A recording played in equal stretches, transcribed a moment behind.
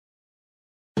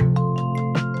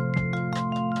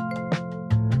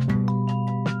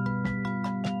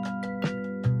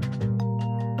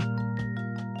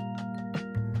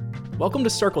Welcome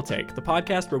to Circle Take, the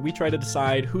podcast where we try to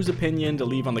decide whose opinion to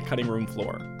leave on the cutting room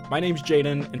floor. My name's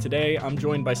Jaden, and today I'm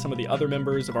joined by some of the other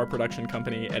members of our production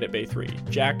company, Edit Bay 3,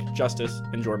 Jack, Justice,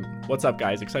 and Jordan. What's up,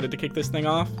 guys? Excited to kick this thing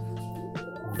off?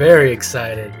 Very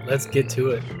excited. Let's get to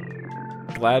it.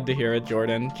 Glad to hear it,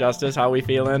 Jordan. Justice, how we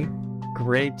feeling?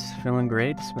 Great, feeling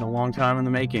great. It's been a long time in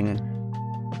the making.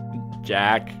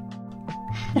 Jack?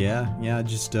 Yeah,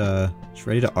 just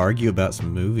ready to argue about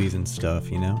some movies and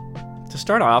stuff, you know? To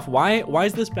start off, why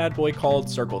is this bad boy called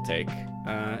Circle Take?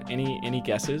 Any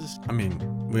guesses? I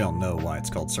mean, we all know why it's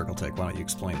called Circle Take. Why don't you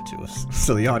explain it to us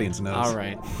so the audience knows? All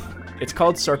right. It's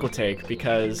called Circle Take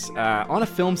because on a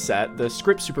film set, the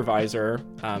script supervisor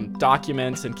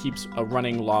documents and keeps a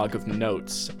running log of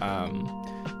notes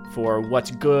for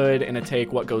what's good in a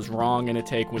take, what goes wrong in a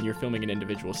take when you're filming an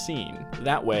individual scene.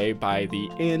 That way, by the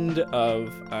end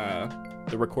of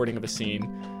the recording of a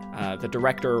scene, the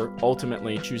director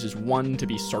ultimately chooses one to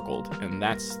be circled, and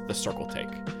that's the circle take.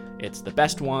 It's the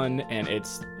best one, and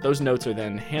those notes are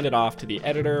then handed off to the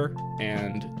editor,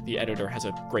 and the editor has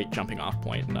a great jumping off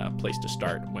point and a place to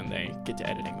start when they get to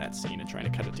editing that scene and trying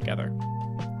to cut it together.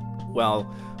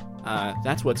 Well,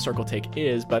 that's what Circle Take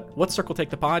is, but what's Circle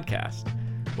Take the podcast?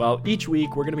 Well, each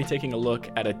week we're going to be taking a look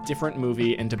at a different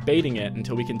movie and debating it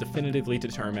until we can definitively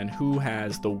determine who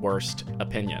has the worst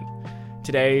opinion.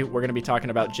 Today, we're going to be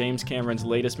talking about James Cameron's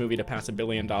latest movie to pass $1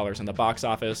 billion in the box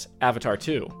office, Avatar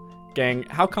 2. Gang,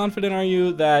 how confident are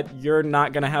you that you're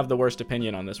not going to have the worst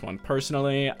opinion on this one?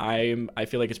 Personally, I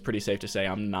feel like it's pretty safe to say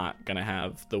I'm not going to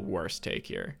have the worst take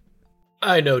here.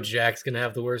 I know Jack's going to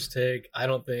have the worst take. I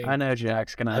know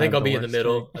Jack's going to have I think the I'll be in the worst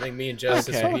middle. take. I think me and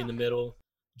Justice Okay. will be in the middle.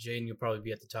 Jaden, you'll probably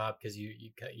be at the top because you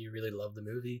really love the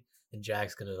movie. And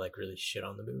Jack's going to really shit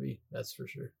on the movie. That's for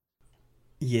sure.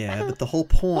 Yeah, but the whole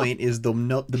point is the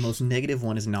most negative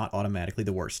one is not automatically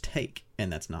the worst take,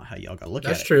 and that's not how y'all gotta look at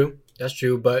it. That's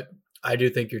true, but I do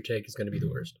think your take is going to be the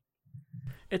worst.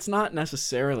 It's not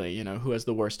necessarily, who has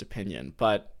the worst opinion,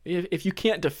 but if you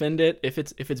can't defend it, if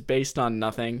it's based on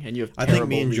nothing and you have I terrible think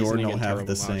me and Jordan reasoning will have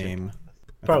terrible the logic. same.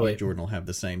 Probably. Jordan will have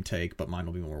the same take, but mine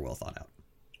will be more well thought out.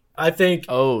 I think.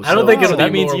 Oh, I don't think it'll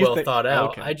that be means more you well think- thought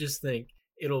out. okay. I just think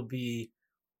it'll be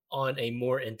on a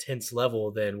more intense level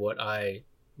than what I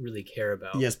really care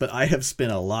about. Yes, but I have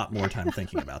spent a lot more time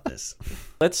thinking about this.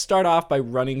 Let's start off by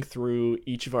running through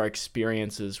each of our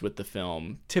experiences with the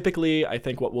film. Typically, I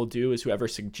think what we'll do is whoever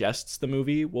suggests the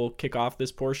movie will kick off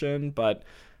this portion, but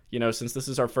since this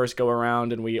is our first go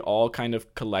around and we all kind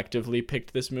of collectively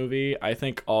picked this movie, I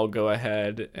think I'll go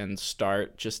ahead and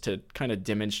start just to kind of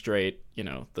demonstrate,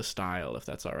 the style, if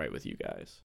that's all right with you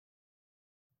guys.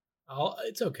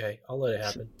 It's okay. I'll let it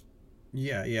happen.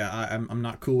 Yeah, I'm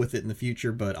not cool with it in the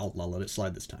future, but I'll let it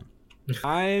slide this time.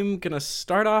 I'm going to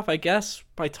start off, I guess,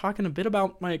 by talking a bit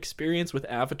about my experience with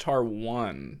Avatar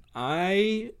 1.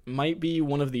 I might be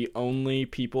one of the only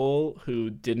people who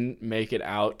didn't make it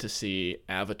out to see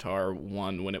Avatar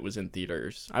 1 when it was in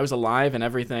theaters. I was alive and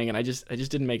everything, and I just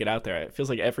didn't make it out there. It feels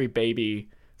like every baby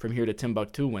from here to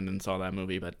Timbuktu went and saw that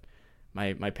movie, but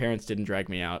my parents didn't drag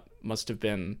me out. Must have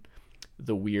been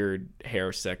the weird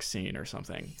hair sex scene or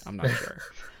something. I'm not sure.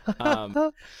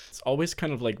 It's always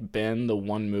kind of been the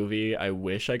one movie I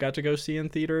wish I got to go see in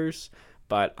theaters,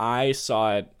 but I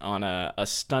saw it on a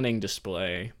stunning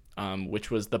display,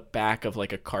 which was the back of a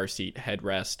car seat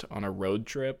headrest on a road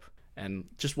trip, and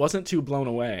just wasn't too blown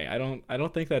away. I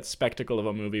don't think that spectacle of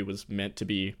a movie was meant to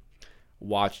be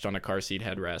watched on a car seat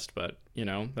headrest, but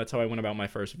that's how I went about my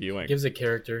first viewing. Gives a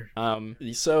character.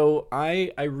 So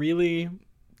I really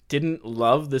didn't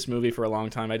love this movie for a long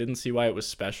time. I didn't see why it was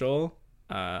special,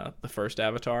 the first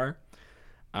Avatar.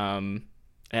 And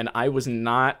I was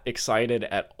not excited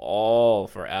at all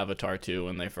for Avatar 2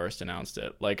 when they first announced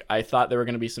it. I thought there were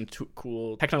going to be some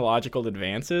cool technological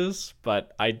advances,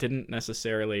 but I didn't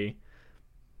necessarily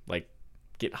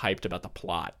get hyped about the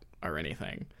plot or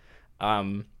anything.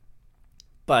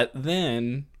 But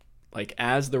then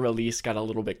as the release got a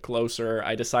little bit closer,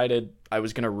 I decided I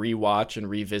was going to rewatch and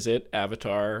revisit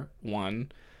Avatar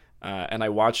 1. And I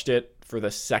watched it for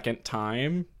the second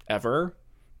time ever.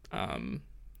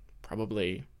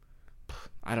 Probably,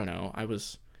 I don't know, I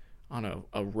was on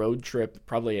a road trip,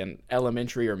 probably in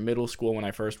elementary or middle school when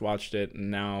I first watched it. And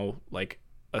now,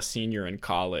 a senior in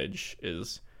college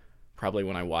is probably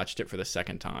when I watched it for the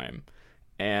second time.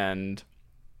 And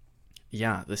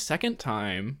yeah, the second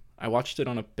time, I watched it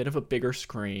on a bit of a bigger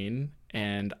screen,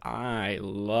 and I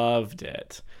loved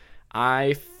it.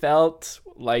 I felt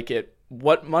like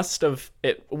what it must have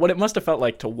felt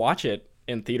like to watch it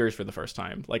in theaters for the first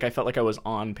time. I felt like I was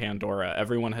on Pandora.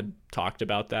 Everyone had talked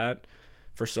about that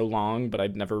for so long, but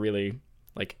I'd never really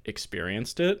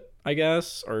experienced it. I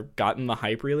guess, or gotten the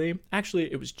hype really.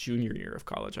 Actually, it was junior year of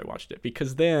college I watched it,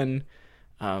 because then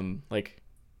like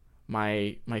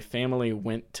my family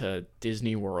went to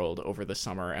Disney World over the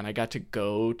summer, and I got to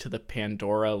go to the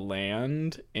Pandora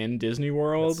land in Disney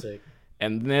World. That's sick.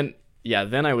 And then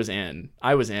I was in.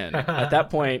 At that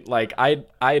point, like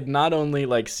I'd not only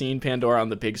like seen Pandora on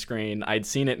the big screen, I'd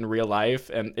seen it in real life,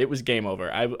 and it was game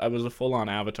over. I was a full-on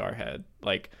Avatar head.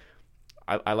 Like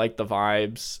I like the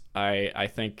vibes. I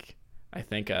think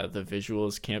the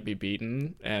visuals can't be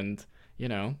beaten, and you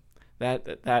know,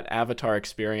 that Avatar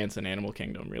experience in Animal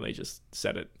Kingdom really just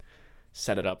set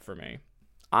it up for me.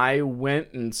 I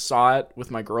went and saw it with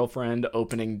my girlfriend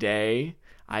opening day.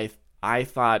 I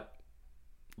thought,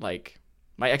 like,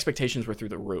 my expectations were through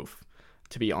the roof,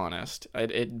 to be honest.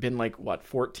 It'd been like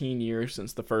 14 years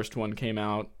since the first one came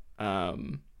out,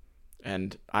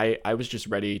 and I was just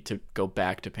ready to go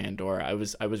back to Pandora. I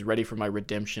was ready for my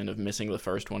redemption of missing the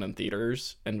first one in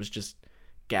theaters, and was just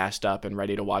gassed up and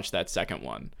ready to watch that second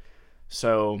one.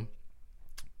 So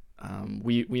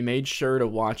we made sure to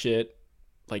watch it,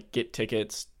 like get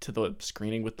tickets to the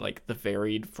screening with like the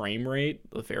variable frame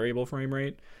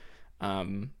rate.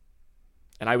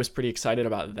 And I was pretty excited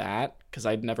about that, because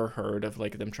I'd never heard of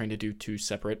like them trying to do two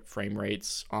separate frame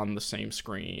rates on the same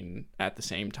screen at the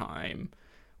same time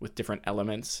with different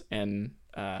elements in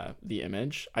the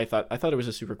image. I thought it was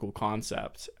a super cool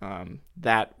concept.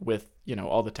 That with, you know,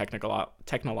 all the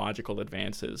technological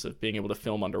advances of being able to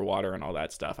film underwater and all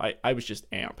that stuff, I was just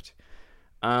amped.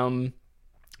 And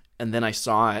then I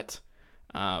saw it.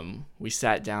 We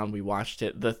sat down, we watched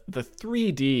it. The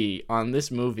 3D on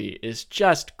this movie is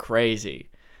just crazy.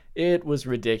 It was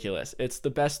ridiculous. It's the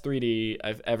best 3D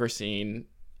I've ever seen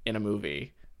in a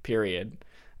movie, period.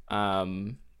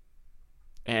 And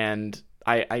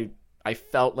I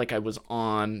felt like I was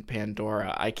on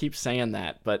Pandora. I keep saying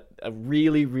that, but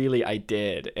really, really I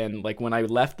did. And like when I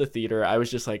left the theater, I was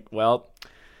just like, well,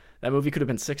 that movie could have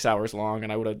been 6 hours long,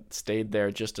 and I would have stayed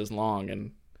there just as long.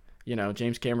 And you know,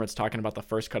 James Cameron's talking about the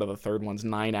first cut of the third one's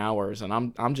 9 hours, and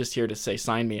I'm just here to say,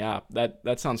 sign me up.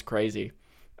 That sounds crazy.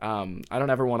 I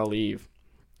don't ever want to leave.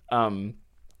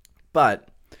 But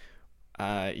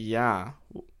yeah,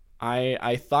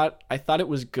 I thought it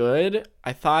was good.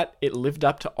 I thought it lived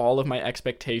up to all of my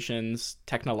expectations,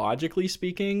 technologically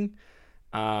speaking.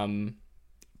 The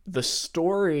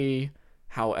story,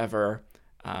 however,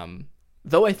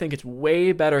 though I think it's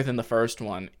way better than the first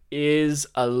one, is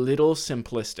a little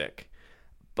simplistic.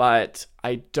 But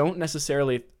I don't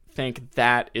necessarily think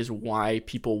that is why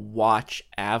people watch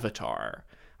Avatar.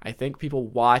 I think people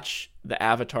watch the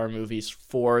Avatar movies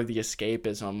for the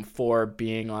escapism, for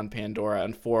being on Pandora,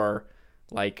 and for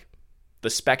like the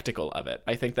spectacle of it.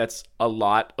 I think that's a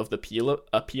lot of the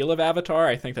appeal of Avatar.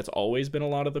 I think that's always been a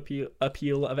lot of the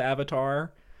appeal of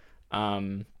Avatar.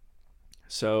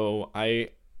 So I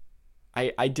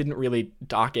didn't really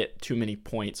dock it too many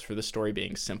points for the story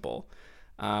being simple.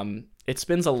 It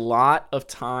spends a lot of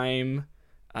time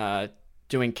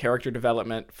doing character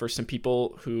development for some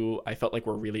people who I felt like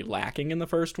were really lacking in the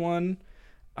first one,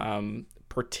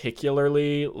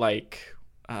 particularly like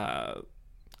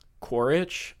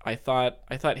Quaritch. I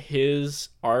thought his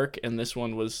arc in this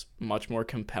one was much more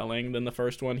compelling than the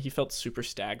first one. He felt super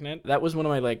stagnant. That was one of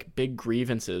my like big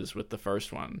grievances with the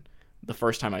first one. The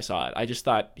first time I saw it, I just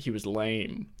thought he was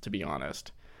lame, to be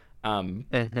honest.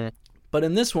 But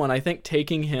in this one, I think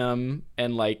taking him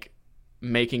and like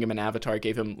making him an avatar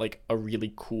gave him like a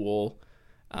really cool,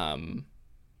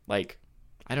 like,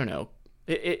 I don't know,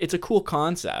 it's a cool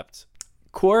concept.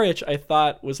 Quaritch, I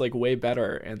thought, was like way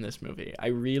better in this movie. I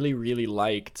really, really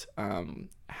liked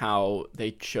how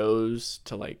they chose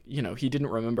to, like, you know, he didn't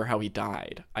remember how he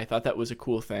died. I thought that was a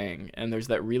cool thing. And there's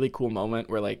that really cool moment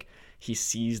where like he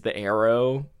sees the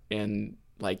arrow in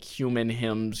like human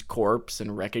him's corpse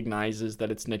and recognizes that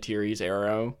it's Neytiri's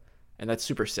arrow, and that's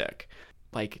super sick.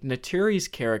 Like, Neytiri's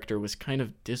character was kind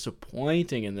of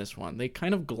disappointing in this one. They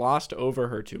kind of glossed over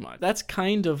her too much. That's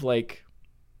kind of like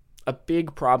a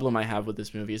big problem I have with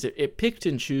this movie, is it picked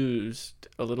and chose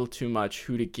a little too much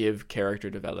who to give character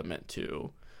development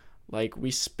to. Like,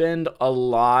 we spend a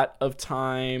lot of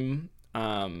time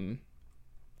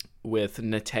with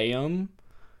Neteyam,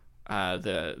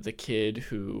 the kid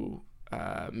who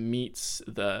meets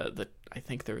the I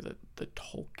think they're the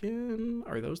Tolkien.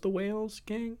 Are those the whales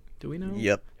gang? Do we know?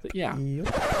 Yep. Yeah.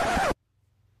 Yep.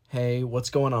 Hey,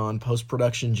 what's going on?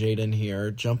 Post-production Jaden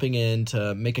here, jumping in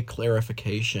to make a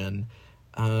clarification.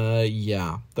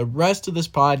 Yeah, the rest of this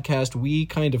podcast, we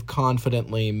kind of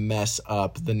confidently mess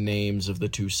up the names of the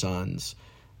two sons.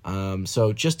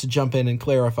 So just to jump in and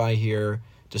clarify here,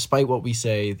 despite what we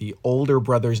say, the older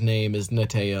brother's name is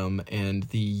Neteum and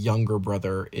the younger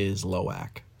brother is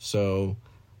Loak. So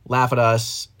laugh at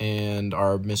us and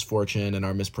our misfortune and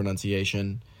our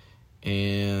mispronunciation.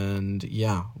 And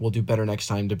yeah, we'll do better next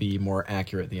time to be more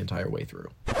accurate the entire way through.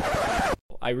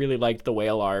 I really liked the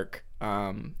whale arc.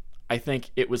 I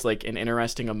think it was like an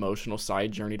interesting emotional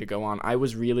side journey to go on. I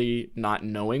was really not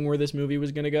knowing where this movie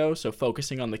was going to go, so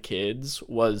focusing on the kids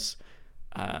was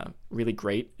really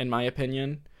great in my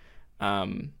opinion.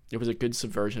 It was a good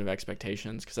subversion of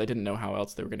expectations because I didn't know how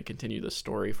else they were going to continue the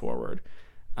story forward.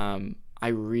 I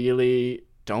really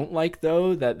don't like,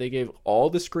 though, that they gave all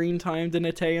the screen time to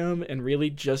Neteum and really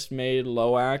just made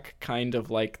Loak kind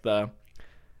of like the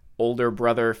older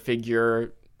brother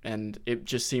figure, and it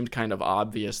just seemed kind of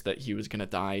obvious that he was going to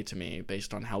die to me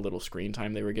based on how little screen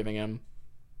time they were giving him.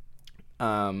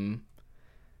 I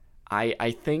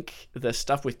think the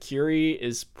stuff with Curie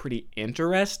is pretty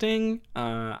interesting.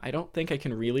 I don't think I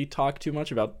can really talk too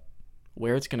much about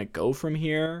where it's going to go from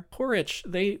here. Horich,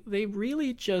 they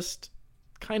really just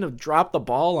kind of dropped the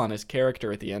ball on his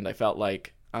character at the end, I felt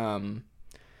like. And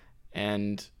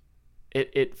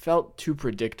it felt too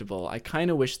predictable. I kind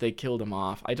of wish they killed him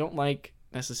off. I don't like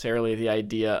necessarily the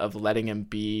idea of letting him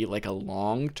be like a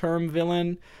long-term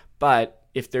villain, but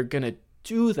if they're going to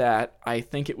do that, I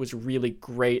think it was really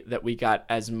great that we got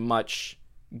as much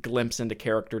glimpse into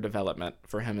character development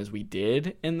for him as we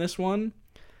did in this one.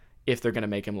 If they're going to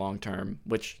make him long-term,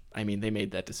 which, I mean, they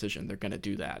made that decision. They're going to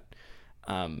do that.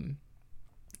 And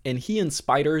he and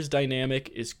Spider's dynamic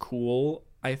is cool,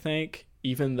 I think,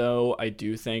 even though I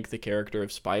do think the character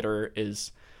of Spider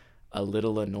is a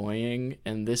little annoying.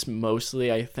 And this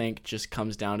mostly, I think, just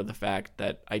comes down to the fact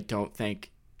that I don't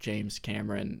think James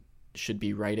Cameron should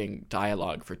be writing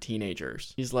dialogue for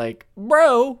teenagers. He's like,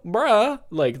 bruh,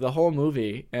 like the whole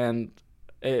movie. And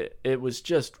it was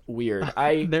just weird.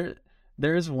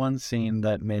 There is one scene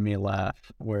that made me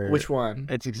laugh where... Which one?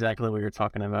 It's exactly what you're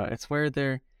talking about. It's where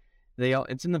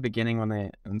it's in the beginning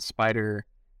when Spider,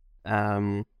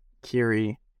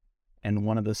 Curie, and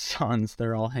one of the sons,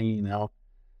 they're all hanging out,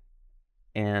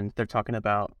 and they're talking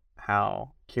about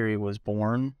how Curie was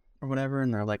born or whatever,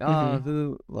 and they're like,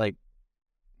 who, like,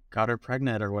 got her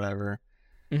pregnant or whatever.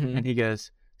 And he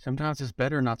goes, sometimes it's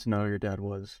better not to know who your dad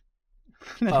was.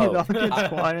 And he all gets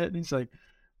quiet, and he's like,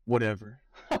 whatever.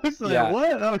 I was like, Yeah.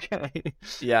 What? Okay.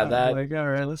 Yeah, that... like, all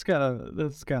right,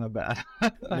 that's kind of bad.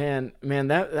 man,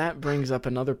 that brings up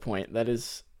another point. That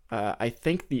is, I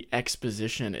think the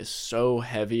exposition is so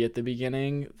heavy at the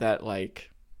beginning that, like,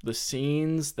 the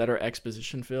scenes that are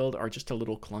exposition filled are just a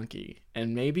little clunky.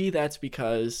 And maybe that's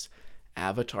because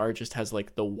Avatar just has,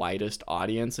 like, the widest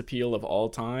audience appeal of all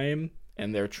time,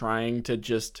 and they're trying to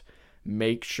just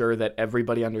make sure that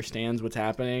everybody understands what's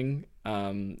happening,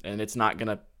 and it's not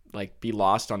gonna, like, be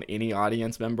lost on any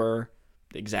audience member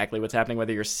exactly what's happening,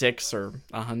 whether you're 6 or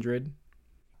 100.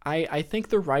 I think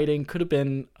the writing could have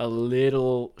been a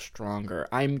little stronger.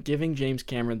 I'm giving James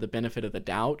Cameron the benefit of the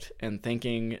doubt and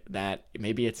thinking that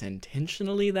maybe it's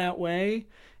intentionally that way,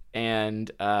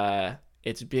 and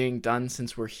it's being done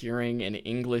since we're hearing an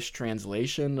English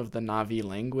translation of the Na'vi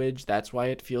language. That's why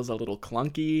it feels a little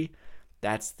clunky.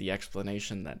 That's the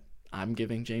explanation that I'm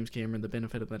giving James Cameron the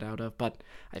benefit of the doubt of. But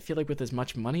I feel like with as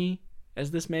much money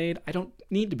as this made, I don't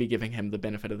need to be giving him the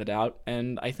benefit of the doubt,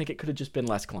 and I think it could have just been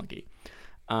less clunky.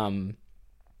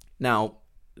 Now,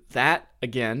 that,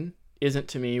 again, isn't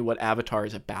to me what Avatar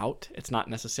is about. It's not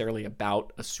necessarily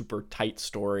about a super tight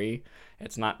story.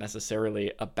 It's not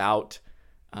necessarily about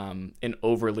an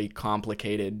overly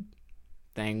complicated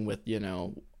thing with,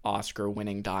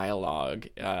 Oscar-winning dialogue.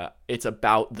 It's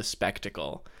about the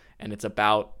spectacle, and it's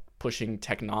about pushing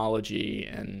technology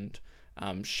and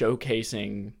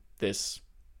showcasing this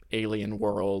alien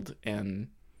world in,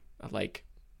 like,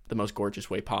 the most gorgeous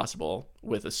way possible,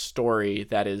 with a story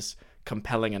that is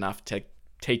compelling enough to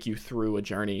take you through a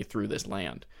journey through this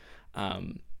land.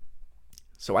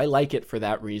 So I like it for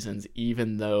that reasons,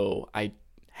 even though I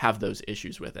have those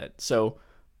issues with it. So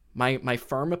my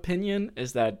firm opinion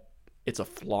is that it's a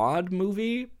flawed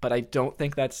movie, but I don't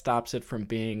think that stops it from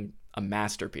being a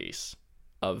masterpiece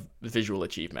of visual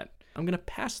achievement. I'm going to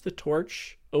pass the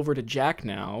torch over to Jack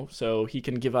now so he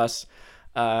can give us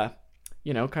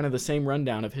kind of the same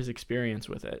rundown of his experience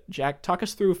with it. Jack, talk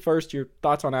us through first your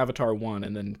thoughts on Avatar 1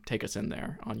 and then take us in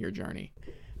there on your journey.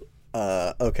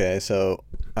 Okay, so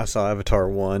I saw Avatar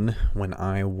 1 when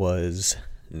I was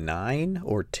 9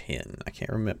 or 10. I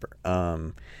can't remember.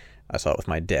 I saw it with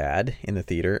my dad in the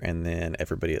theater, and then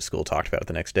everybody at school talked about it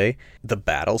the next day. The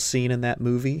battle scene in that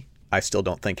movie, I still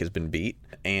don't think has been beat,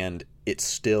 and it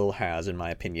still has, in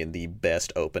my opinion, the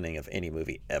best opening of any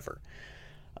movie ever.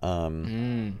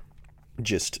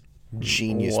 Just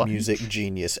genius What? music,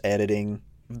 genius editing.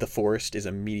 The forest is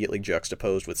immediately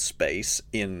juxtaposed with space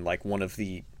in like one of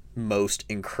the most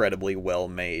incredibly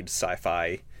well-made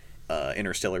sci-fi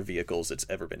interstellar vehicles that's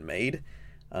ever been made.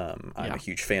 I'm a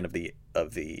huge fan of the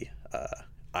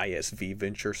ISV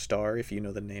Venture Star, if you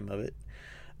know the name of it,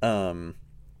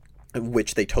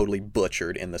 which they totally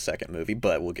butchered in the second movie,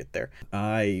 but we'll get there.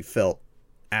 I felt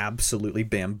absolutely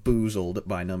bamboozled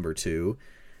by number 2.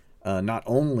 Not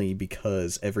only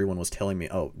because everyone was telling me,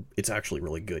 oh, it's actually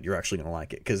really good, you're actually going to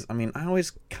like it. Because, I mean, I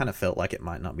always kind of felt like it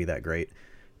might not be that great.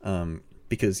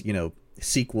 Because, you know,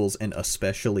 sequels and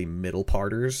especially middle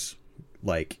parters,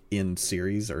 like in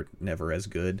series, are never as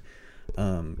good.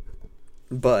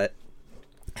 But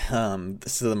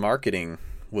so the marketing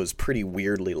was pretty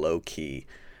weirdly low-key.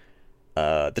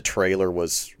 The trailer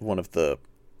was one of the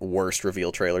worst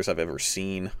reveal trailers I've ever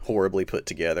seen, horribly put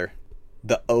together.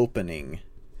 The opening...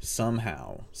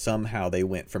 Somehow they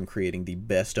went from creating the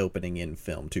best opening in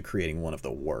film to creating one of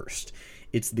the worst.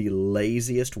 It's the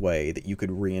laziest way that you could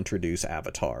reintroduce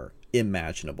Avatar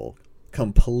imaginable.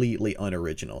 Completely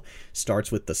unoriginal.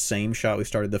 Starts with the same shot we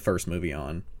started the first movie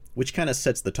on, which kind of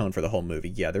sets the tone for the whole movie.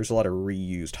 Yeah, there's a lot of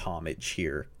reused homage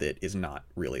here that is not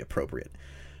really appropriate.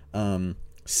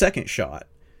 Second shot,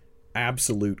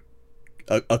 absolute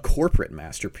a corporate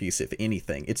masterpiece, if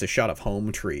anything. It's a shot of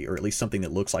Home Tree, or at least something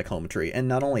that looks like Home Tree. And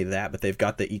not only that, but they've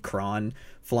got the Ikran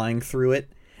flying through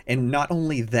it. And not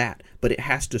only that, but it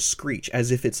has to screech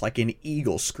as if it's like an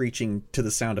eagle screeching to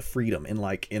the sound of freedom in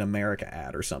like an America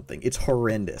ad or something. It's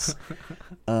horrendous.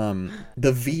 The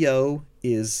VO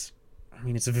is, I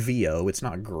mean, it's a VO. It's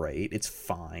not great. It's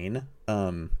fine.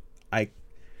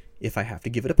 If I have to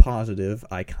give it a positive,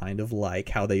 I kind of like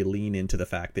how they lean into the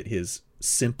fact that his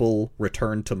simple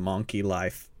return to monkey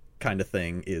life kind of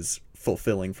thing is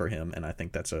fulfilling for him, and I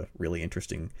think that's a really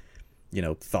interesting, you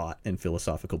know, thought and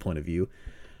philosophical point of view.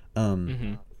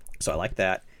 So I like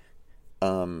that.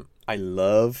 I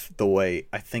love the way,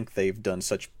 I think they've done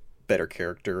such better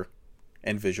character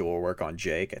and visual work on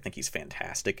Jake. I think he's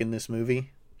fantastic in this movie.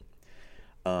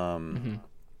 I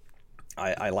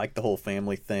like the whole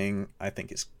family thing. I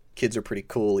think his kids are pretty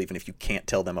cool, even if you can't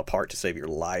tell them apart to save your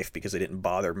life because they didn't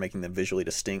bother making them visually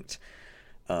distinct.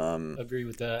 Agree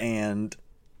with that. And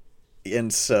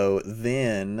so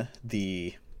then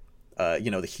the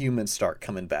the humans start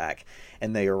coming back,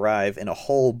 and they arrive in a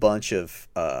whole bunch of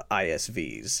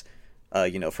ISVs,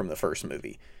 from the first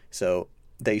movie. So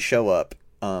they show up.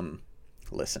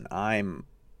 Listen,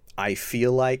 I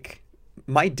feel like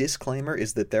my disclaimer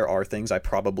is that there are things I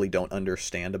probably don't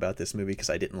understand about this movie because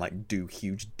I didn't like do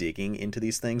huge digging into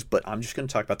these things, but I'm just going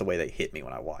to talk about the way they hit me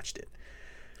when I watched it.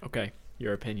 Okay,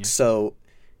 your opinion. So,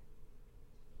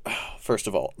 first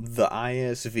of all, the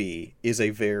ISV is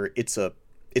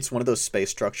it's one of those space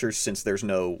structures. Since there's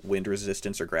no wind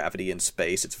resistance or gravity in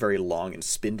space, it's very long and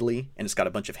spindly, and it's got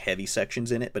a bunch of heavy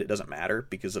sections in it, but it doesn't matter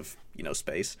because of,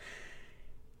 space.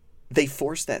 They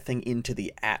force that thing into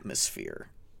the atmosphere,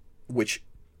 which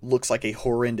looks like a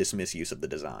horrendous misuse of the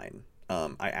design.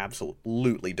 I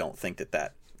absolutely don't think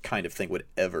that kind of thing would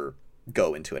ever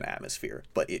go into an atmosphere,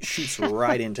 but it shoots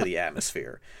right into the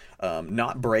atmosphere,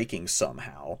 not breaking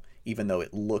somehow, even though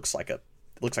it looks like a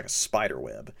spider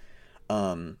web.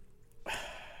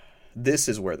 This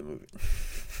is where the movie.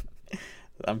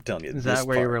 I'm telling you, is that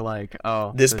where you were like,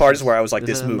 oh, this part is where I was like,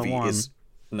 this movie is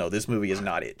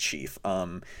not it, Chief.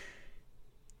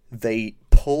 They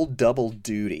pull double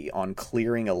duty on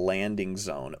clearing a landing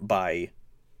zone by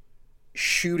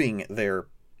shooting their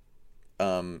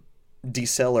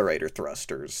decelerator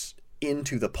thrusters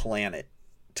into the planet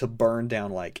to burn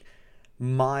down like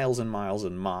miles and miles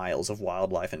and miles of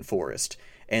wildlife and forest.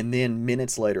 And then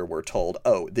minutes later we're told,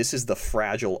 oh, this is the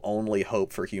fragile only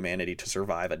hope for humanity to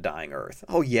survive a dying Earth.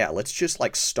 Oh yeah, let's just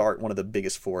like start one of the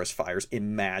biggest forest fires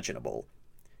imaginable.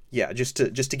 Yeah, just to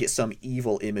get some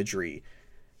evil imagery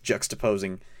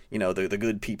juxtaposing, the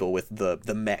good people with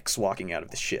the mechs walking out of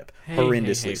the ship.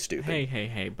 Horrendously stupid.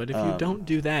 Hey, but if you don't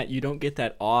do that, you don't get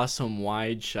that awesome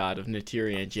wide shot of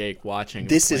Neytiri and Jake watching.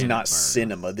 This is not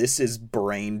cinema. This is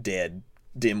brain dead,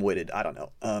 dim-witted. I don't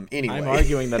know. Anyway. I'm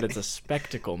arguing that it's a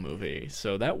spectacle movie,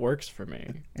 so that works for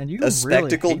me. And a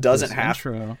spectacle doesn't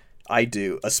have... I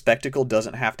do. A spectacle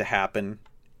doesn't have to happen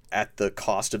at the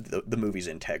cost of the movie's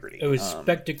integrity. It was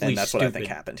spectacally and that's stupid. what I think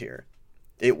happened here.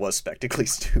 It was spectacally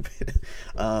stupid.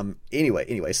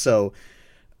 Anyway, so,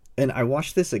 and I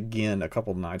watched this again a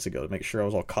couple nights ago to make sure I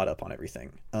was all caught up on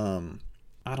everything.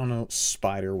 I don't know,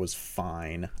 Spider was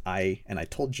fine. I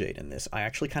told Jaden this, I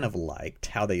actually kind of liked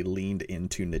how they leaned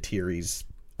into Neytiri's,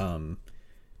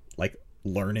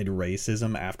 learned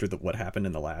racism after what happened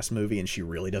in the last movie, and she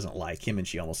really doesn't like him, and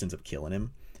she almost ends up killing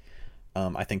him.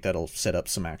 I think that'll set up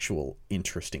some actual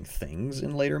interesting things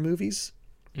in later movies.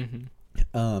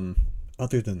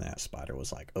 Other than that, Spider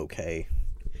was like, okay.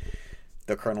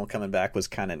 The Colonel coming back was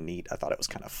kind of neat. I thought it was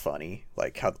kind of funny,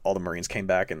 like how all the Marines came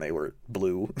back and they were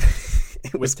blue.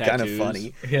 It was kind of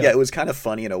funny. Yeah, it was kind of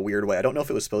funny in a weird way. I don't know if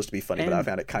it was supposed to be funny, but I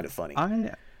found it kind of funny.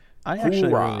 I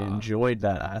actually really enjoyed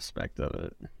that aspect of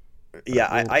it. Yeah,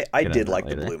 I did like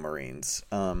the Blue Marines.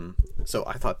 So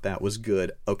I thought that was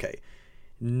good. Okay,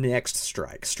 next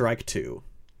Strike 2.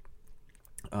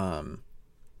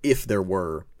 If there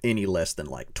were any less than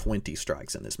like 20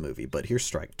 strikes in this movie, but here's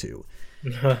Strike 2.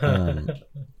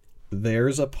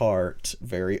 There's a part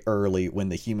very early when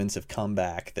the humans have come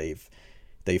back. They've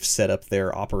set up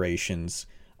their operations.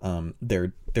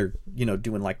 They're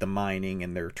doing like the mining,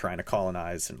 and they're trying to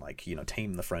colonize and like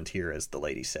tame the frontier, as the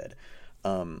lady said.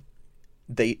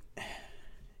 They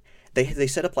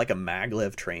set up like a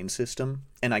maglev train system,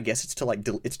 and I guess it's to like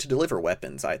it's to deliver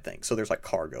weapons, I think. So there's like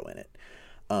cargo in it.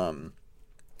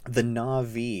 The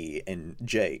Na'vi and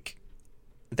Jake,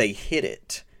 they hit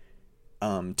it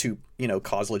to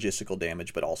cause logistical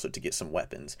damage, but also to get some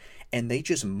weapons, and they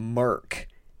just murk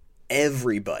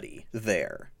everybody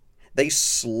there. They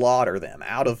slaughter them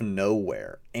out of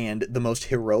nowhere, and the most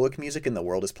heroic music in the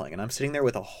world is playing, and I'm sitting there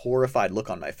with a horrified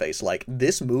look on my face, like,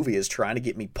 this movie is trying to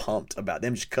get me pumped about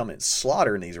them just coming and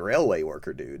slaughtering these railway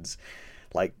worker dudes.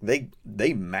 Like, they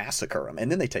massacre them,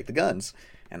 and then they take the guns,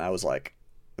 and I was like,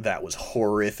 that was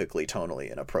horrifically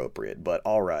tonally inappropriate, but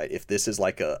all right, if this is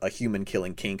like a human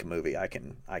killing kink movie, I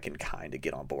can kind of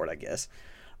get on board, I guess.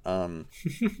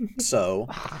 So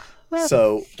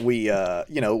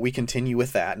we continue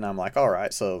with that, and I'm like, all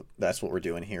right, so that's what we're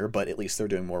doing here, but at least they're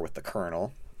doing more with the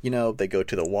Colonel. They go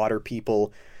to the water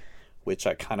people, which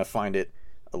I kind of find it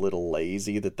a little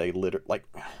lazy that they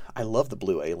I love the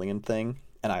blue alien thing,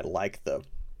 and I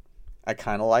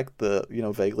kind of like the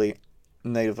vaguely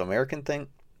Native American thing,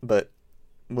 but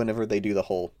whenever they do the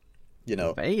whole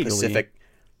vaguely. Pacific,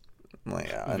 well,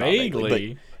 yeah,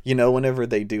 vaguely, but whenever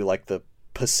they do like the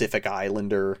Pacific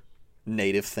Islander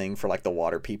native thing for like the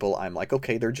water people, I'm like,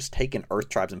 okay, they're just taking Earth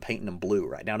tribes and painting them blue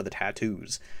right down to the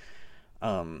tattoos.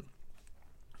 Yeah,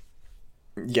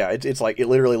 it's like it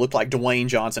literally looked like Dwayne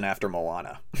Johnson after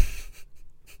Moana.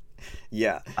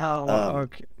 Yeah. Oh,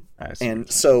 okay. And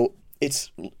so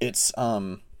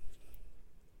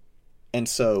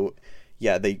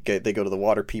yeah, they go to the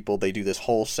water people. They do this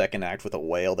whole second act with a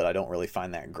whale that I don't really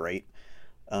find that great.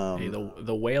 Hey,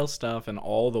 the whale stuff and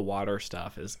all the water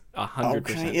stuff is 100%.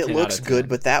 Okay, it looks good,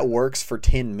 but that works for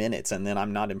 10 minutes, and then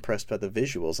I'm not impressed by the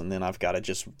visuals, and then I've got to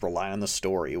just rely on the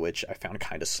story, which I found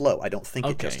kind of slow. I don't think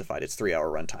it justified its 3-hour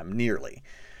runtime nearly.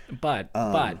 But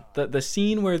the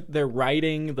scene where they're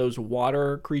riding those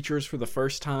water creatures for the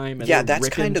first time, and yeah, that's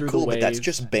kind of cool, but that's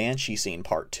just Banshee Scene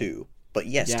Part 2. But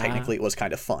yes, Yeah. technically it was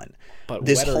kind of fun. But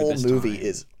this wetter whole this movie time.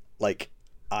 is like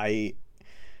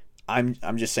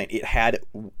I'm just saying it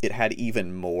had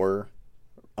even more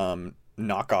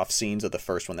knockoff scenes of the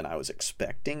first one than I was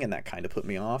expecting, and that kind of put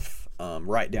me off.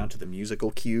 Right down to the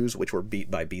musical cues, which were beat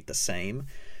by beat the same.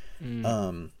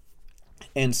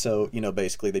 And so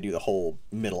basically they do the whole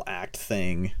middle act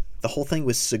thing. The whole thing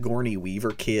with Sigourney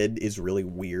Weaver kid is really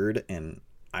weird, and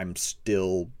I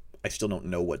still don't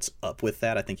know what's up with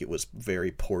that. I think it was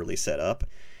very poorly set up,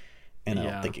 and I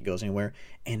don't think it goes anywhere.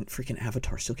 And freaking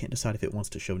Avatar still can't decide if it wants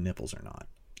to show nipples or not.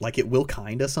 Like, it will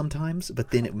kinda sometimes, but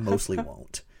then it mostly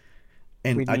won't.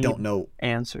 And I don't know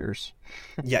answers.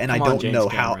 Yeah, and I don't know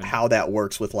how that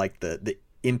works with like the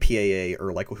MPAA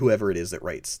or like whoever it is that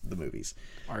rates the movies.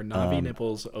 Are Na'vi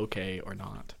nipples okay or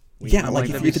not? Yeah,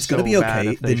 like if it's gonna be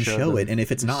okay, then show it, and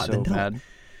if it's not, then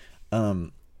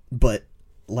don't. But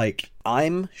like,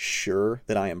 I'm sure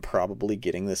that I am probably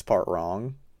getting this part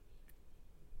wrong,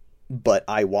 but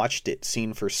I watched it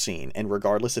scene for scene, and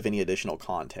regardless of any additional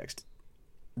context,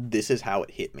 this is how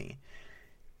it hit me.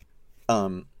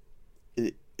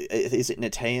 Is it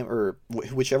Neteyam or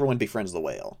whichever one befriends the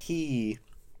whale? He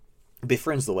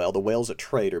befriends the whale. The whale's a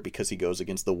traitor because he goes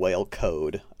against the whale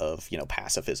code of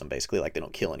pacifism, basically, like they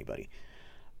don't kill anybody.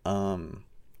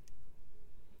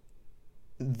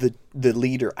 The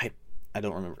leader, I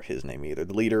don't remember his name either.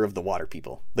 The leader of the water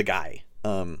people, the guy.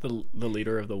 The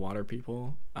leader of the water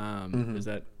people. Is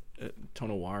that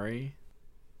Tonowari?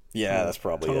 Yeah, that's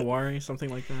probably Tonowari, something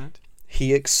like that.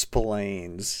 He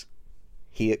explains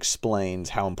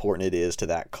how important it is to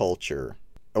that culture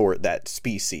or that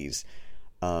species.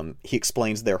 He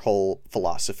explains their whole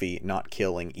philosophy, not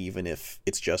killing, even if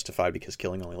it's justified, because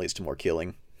killing only leads to more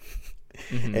killing.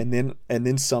 And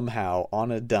then somehow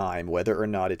on a dime, whether or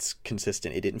not it's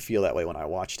consistent, it didn't feel that way when I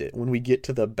watched it. When we get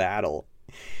to the battle,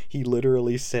 he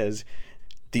literally says,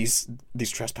 these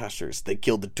trespassers, they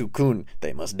killed the Tukun,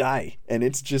 they must die. And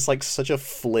it's just like such a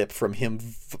flip from him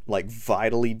like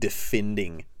vitally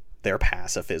defending their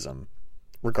pacifism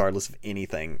regardless of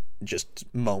anything just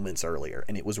moments earlier.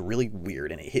 And it was really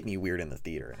weird, and it hit me weird in the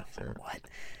theater, and I was like,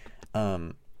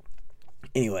 what?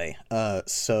 Anyway,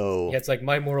 so Yeah, it's like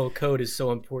my moral code is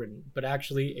so important, but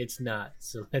actually it's not.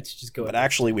 So let's just go. but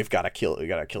actually we gotta kill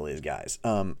these guys.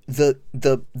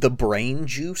 The brain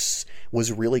juice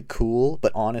was really cool,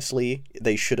 but honestly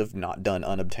they should have not done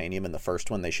unobtainium in the first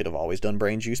one. They should have always done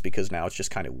brain juice, because now it's just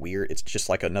kind of weird. It's just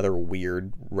like another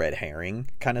weird red herring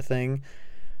kind of thing.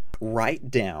 Right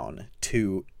down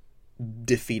to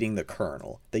defeating the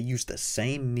Colonel, they use the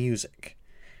same music.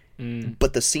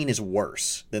 But the scene is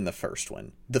worse than the first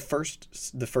one. The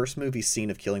first movie's scene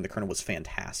of killing the Colonel was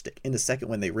fantastic. In the second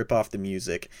one, they rip off the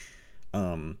music.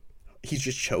 He's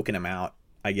just choking him out,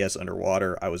 I guess,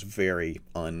 underwater. I was very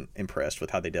unimpressed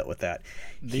with how they dealt with that.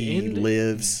 He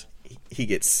lives, he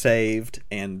gets saved,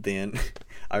 and then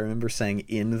I remember saying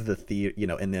in the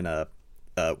theater, and then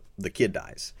the kid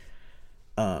dies.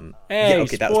 Hey, yeah,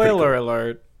 okay, that was pretty spoiler cool.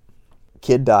 alert.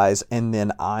 Kid dies, and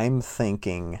then I'm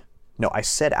thinking... No, I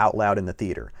said out loud in the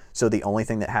theater. So the only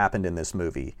thing that happened in this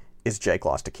movie is Jake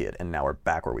lost a kid, and now we're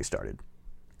back where we started.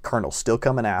 Colonel's still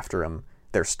coming after him.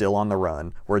 They're still on the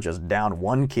run. We're just down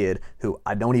one kid who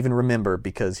I don't even remember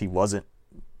because he wasn't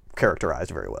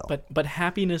characterized very well. But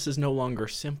happiness is no longer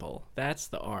simple. That's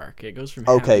the arc. It goes from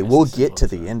Okay, happiness we'll to get to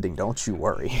simple. the ending. Don't you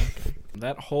worry.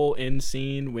 That whole end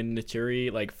scene when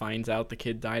Naturi like finds out the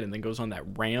kid died and then goes on that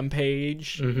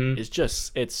rampage is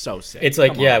just, it's so sick. It's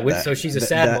like, Come yeah, on. so she's a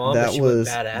sad mom, but she went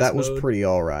badass that was mode. pretty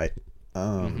all right.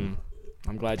 I'm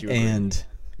glad you agree. And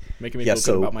Making me yeah, feel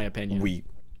so good about my opinion.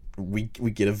 we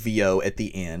get a VO at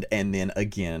the end, and then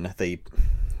again they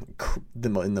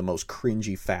in the most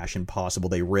cringy fashion possible,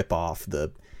 they rip off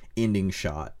the ending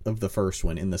shot of the first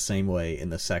one in the same way in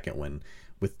the second one,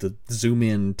 with the zoom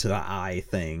in to the eye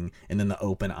thing, and then the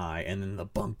open eye, and then the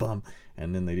bump,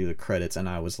 and then they do the credits, and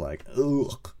I was like,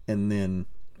 ugh. And then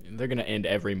They're gonna end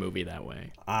every movie that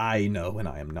way. I know, and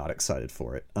I am not excited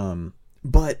for it.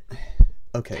 But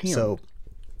okay, so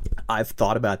I've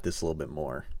thought about this a little bit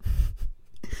more.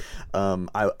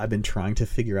 I've been trying to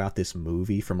figure out this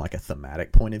movie from like a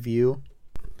thematic point of view.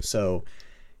 So,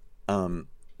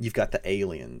 you've got the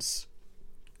aliens,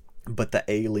 but the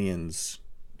aliens,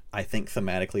 I think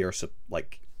thematically are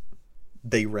like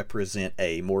they represent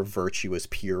a more virtuous,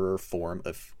 purer form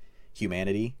of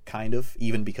humanity, kind of,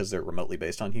 even because they're remotely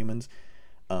based on humans.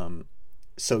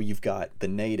 So you've got the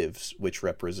natives, which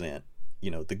represent,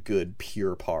 the good,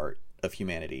 pure part of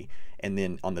humanity, and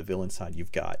then on the villain side,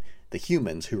 you've got the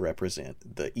humans, who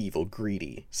represent the evil,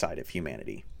 greedy side of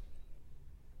humanity.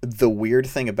 The weird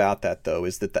thing about that, though,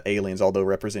 is that the aliens, although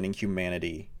representing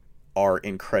humanity, are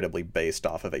incredibly based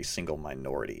off of a single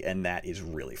minority, and that is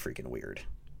really freaking weird.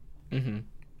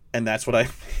 And that's what I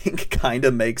think kind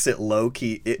of makes it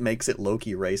low-key. It makes it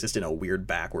low-key racist in a weird,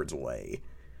 backwards way.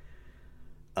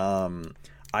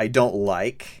 I don't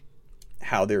like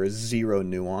how there is zero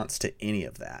nuance to any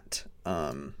of that.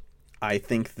 I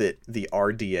think that the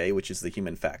RDA, which is the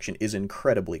human faction, is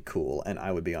incredibly cool, and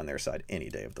I would be on their side any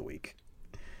day of the week.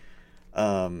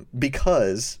 Not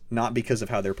because of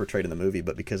how they're portrayed in the movie,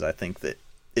 but because I think that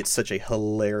it's such a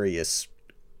hilarious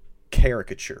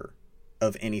caricature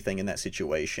of anything in that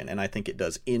situation, and I think it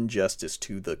does injustice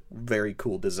to the very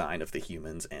cool design of the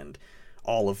humans and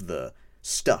all of the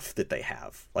stuff that they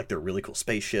have, like their really cool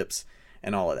spaceships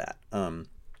and all of that.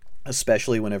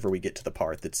 Especially whenever we get to the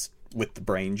part that's with the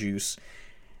brain juice,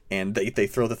 and they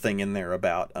throw the thing in there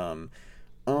about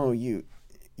you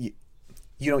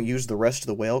don't use the rest of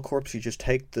the whale corpse, you just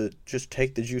take the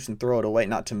juice and throw it away.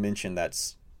 Not to mention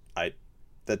that's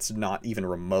not even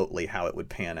remotely how it would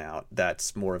pan out.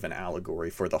 That's more of an allegory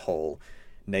for the whole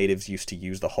natives used to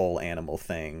use the whole animal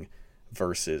thing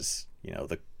versus,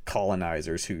 the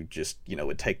colonizers who just,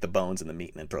 would take the bones and the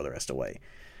meat and then throw the rest away.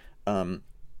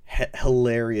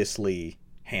 Hilariously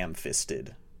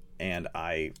ham-fisted, and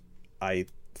I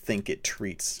think it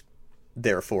treats,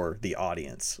 therefore, the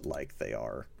audience like they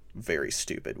are very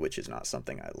stupid, which is not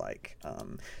something I like.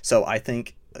 So I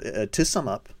think, to sum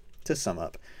up,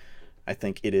 I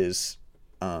think it is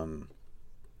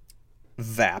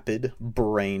vapid,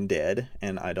 brain dead,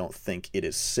 and I don't think it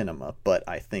is cinema, but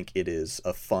I think it was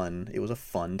a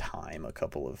fun time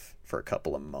for a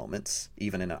couple of moments,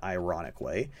 even in an ironic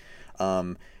way.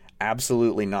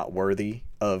 Absolutely not worthy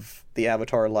of the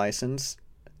Avatar license.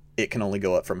 it can only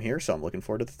go up from here, so I'm looking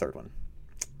forward to the third one.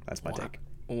 That's my take.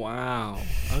 Wow.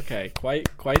 Okay. Quite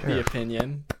the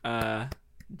opinion.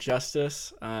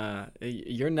 Justice,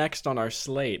 you're next on our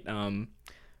slate.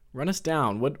 Run us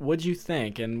down. What'd you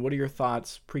think, and what are your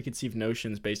thoughts, preconceived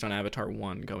notions based on Avatar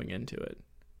 1 going into it?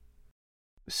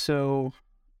 So,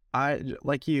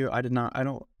 like you, I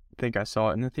don't think I saw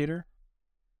it in the theater.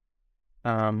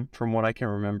 From what I can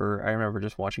remember, I remember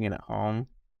just watching it at home.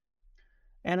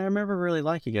 And I remember really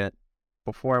liking it.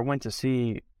 Before I went to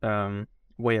see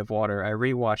Way of Water, I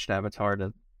rewatched Avatar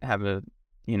to have a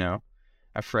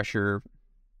fresher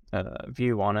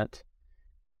view on it.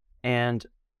 And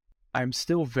I'm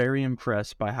still very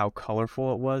impressed by how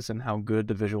colorful it was and how good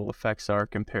the visual effects are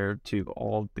compared to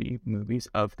all the movies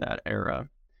of that era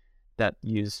that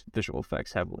use visual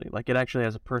effects heavily. Like, it actually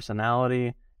has a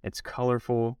personality, it's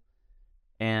colorful,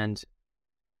 and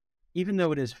even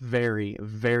though it is very,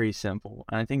 very simple,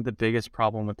 and I think the biggest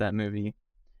problem with that movie,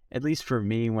 at least for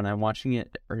me when I'm watching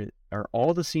it, are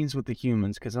all the scenes with the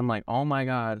humans, because I'm like, oh my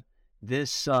god, this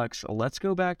sucks, let's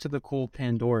go back to the cool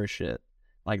Pandora shit.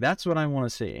 Like, that's what I want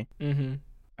to see. Mm-hmm.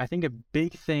 I think a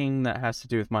big thing that has to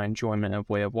do with my enjoyment of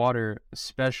Way of Water,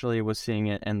 especially, was seeing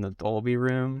it in the Dolby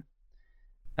room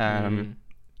at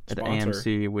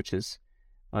AMC, which is,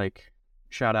 like,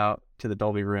 shout out to the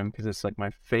Dolby room, because it's, like, my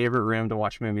favorite room to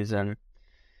watch movies in.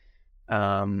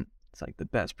 It's, like, the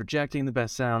best projecting, the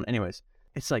best sound. Anyways,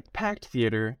 it's, like, packed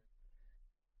theater.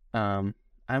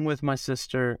 I'm with my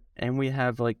sister, and we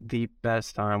have, like, the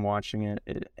best time watching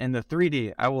it. And the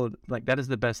 3D, that is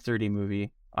the best 3D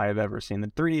movie I have ever seen. The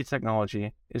 3D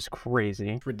technology is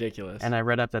crazy. It's ridiculous. And I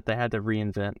read up that they had to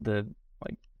reinvent the,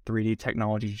 3D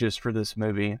technology just for this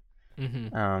movie.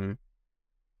 Mm-hmm.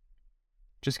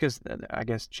 Just because I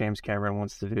guess James Cameron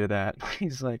wants to do that.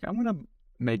 He's like, I'm going to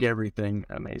make everything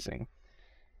amazing.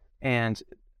 And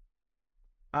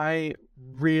I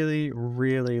really,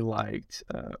 really liked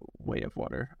Way of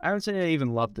Water. I would say I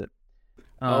even loved it.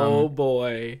 Oh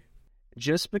boy.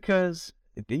 Just because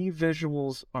the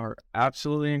visuals are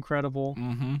absolutely incredible.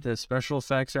 Mm-hmm. The special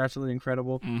effects are absolutely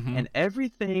incredible. Mm-hmm. And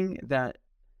everything that...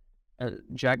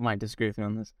 Jack might disagree with me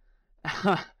on this.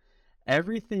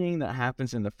 Everything that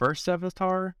happens in the first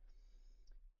Avatar,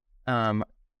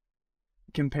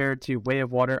 compared to Way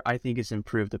of Water, I think is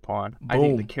improved upon. Boom. I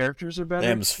think the characters are better.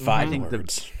 Them's 5 think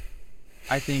words.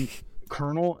 I think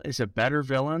Colonel is a better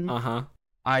villain. Uh-huh.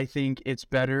 I think it's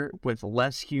better with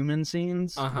less human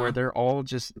scenes, where they're all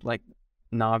just like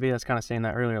Na'vi. I was kind of saying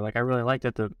that earlier. Like, I really like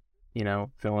that the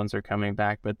villains are coming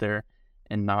back, but they're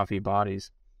in Na'vi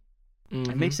bodies.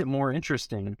 Mm-hmm. It makes it more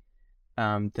interesting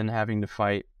than having to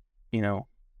fight,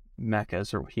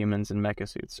 mechas or humans in mecha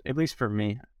suits. At least for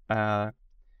me. And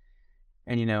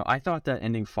I thought that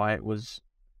ending fight was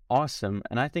awesome,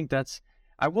 and I think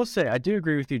I will say, I do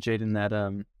agree with you, Jaden, that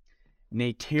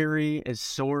Neytiri is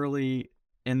sorely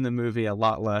in the movie a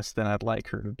lot less than I'd like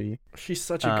her to be. She's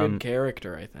such a good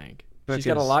character, I think. She's Because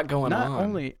got a lot going not on.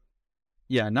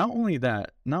 not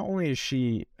only is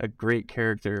she a great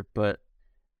character, but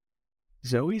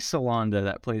Zoe Salonda,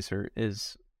 that plays her,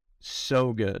 is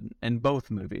so good in both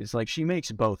movies. Like, she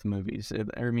makes both movies.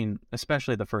 I mean,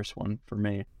 especially the first one for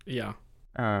me. Yeah.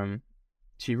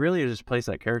 She really just plays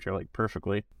that character like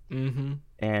perfectly. Mm-hmm.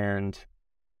 And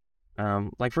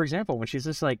like, for example, when she's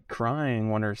just like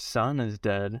crying when her son is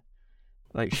dead,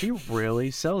 like, she really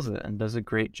sells it and does a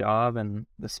great job. And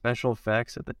the special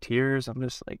effects of the tears, I'm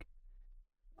just like,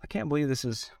 I can't believe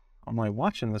I'm like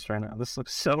watching this right now. This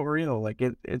looks so real. Like,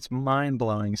 it's mind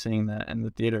blowing seeing that in the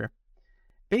theater.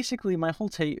 Basically, my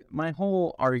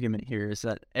whole argument here is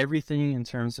that everything in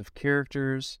terms of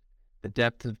characters, the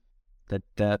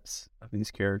depths of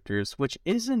these characters, which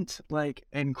isn't like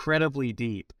incredibly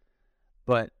deep,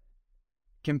 but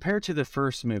compared to the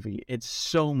first movie, it's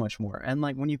so much more. And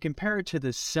like, when you compare it to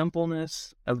the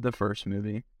simpleness of the first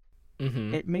movie,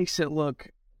 Mm-hmm. it makes it look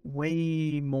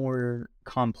way more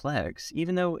complex,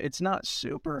 even though it's not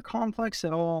super complex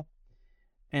at all.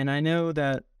 And I know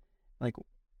that, like,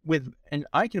 and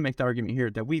I can make the argument here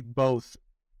that we've both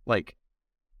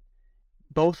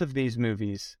of these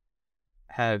movies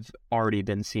have already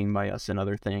been seen by us in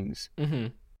other things, Mm-hmm.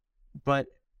 but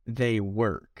they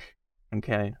work.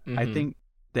 Okay, I Mhm. think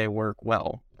they work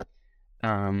well.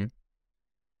 And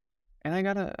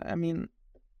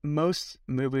most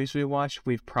movies we watch,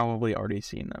 we've probably already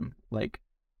seen them, like,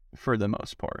 for the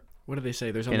most part. What do they say?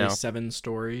 There's only 7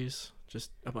 stories,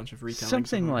 just a bunch of retellings.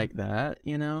 Something of them? like that,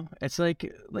 It's like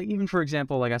even, for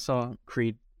example, like, I saw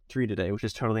Creed 3 today, which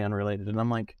is totally unrelated, and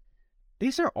I'm like,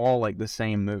 these are all like the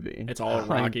same movie. It's all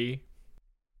Like, Rocky.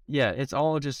 yeah, it's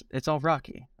all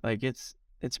Rocky. Like, it's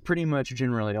pretty much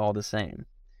generally all the same.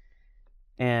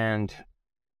 But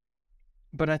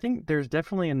I think there's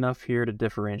definitely enough here to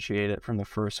differentiate it from the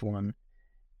first one.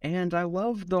 And I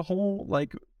love the whole,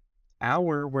 like,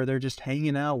 hour where they're just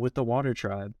hanging out with the Water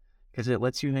Tribe, because it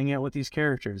lets you hang out with these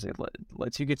characters. It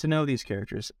lets you get to know these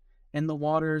characters. And the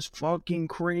water's fucking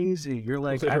crazy. You're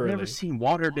like, I've never Literally. seen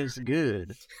water this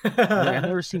good. Like, I've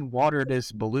never seen water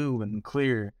this blue and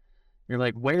clear. You're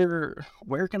like, where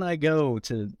can I go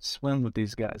to swim with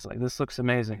these guys? Like, this looks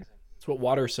amazing. It's what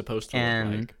water's supposed to look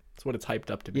And- like. It's what it's hyped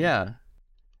up to be. Yeah,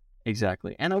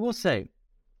 exactly. And I will say,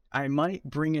 I might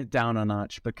bring it down a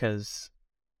notch, because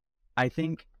I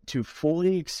think to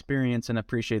fully experience and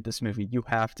appreciate this movie, you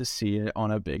have to see it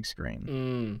on a big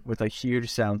screen with a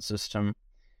huge sound system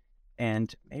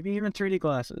and maybe even 3D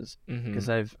glasses. Because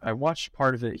I watched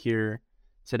part of it here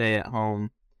today at home,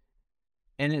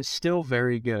 and it's still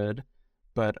very good,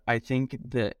 but I think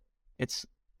that it's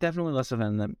definitely less of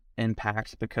an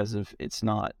impact because of it's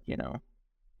not,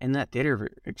 in that theater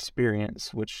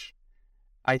experience, which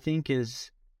I think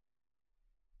is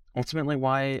ultimately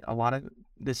why a lot of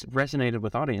this resonated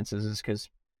with audiences, is because,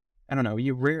 I don't know,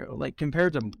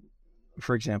 compared to,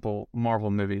 for example,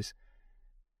 Marvel movies,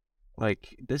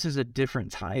 like, this is a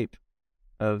different type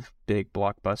of big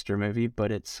blockbuster movie,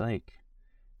 but it's like,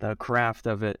 the craft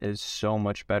of it is so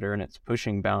much better, and it's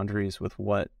pushing boundaries with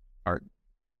what our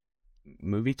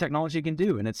movie technology can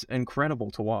do, and it's incredible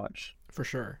to watch. For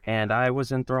sure. And I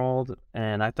was enthralled,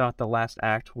 and I thought the last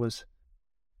act was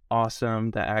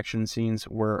awesome. The action scenes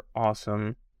were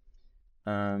awesome.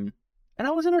 And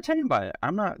I was entertained by it.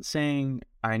 I'm not saying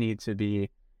it needs to be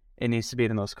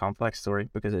the most complex story,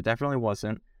 because it definitely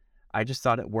wasn't. I just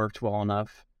thought it worked well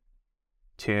enough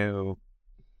to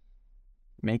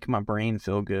make my brain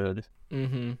feel good.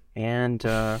 And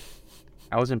I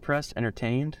was impressed,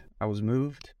 entertained. I was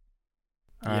moved.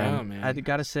 Yeah, man. I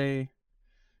gotta say,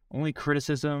 only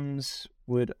criticisms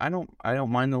I don't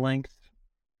mind the length.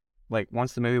 Like,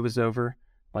 once the movie was over,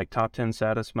 like, top 10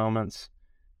 saddest moments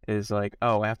is like,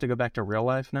 oh, I have to go back to real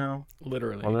life now?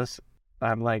 Literally. Well,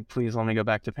 I'm like, please let me go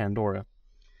back to Pandora.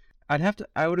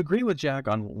 I would agree with Jack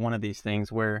on one of these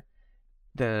things, where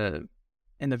in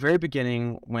the very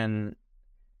beginning, when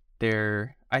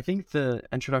I think the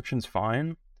introduction's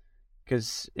fine,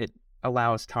 because it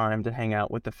allows time to hang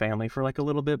out with the family for like a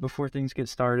little bit before things get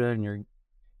started, and you're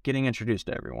getting introduced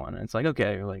to everyone. And it's like,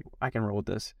 okay, like, I can roll with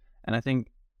this. And I think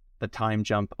the time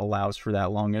jump allows for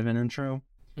that long of an intro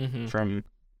from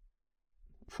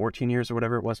 14 years or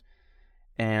whatever it was.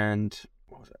 And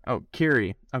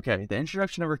Kiri. Okay, the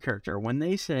introduction of her character. When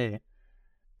they say,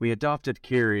 we adopted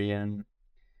Kiri and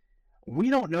we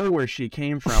don't know where she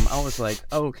came from, I was like,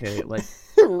 okay, like,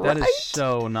 that is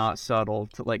so not subtle.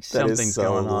 Like, something's so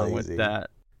going on lazy. with that.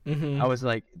 I was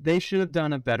like, they should have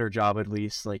done a better job, at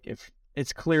least. Like, if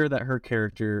it's clear that her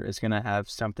character is going to have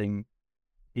something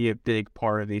be a big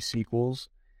part of these sequels.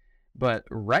 But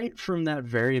right from that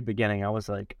very beginning, I was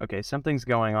like, okay, something's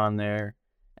going on there.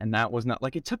 And that was not,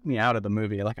 like, it took me out of the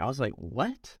movie. Like, I was like,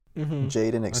 what?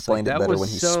 Jaden explained like, it that better was when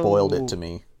he so- spoiled it to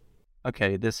me.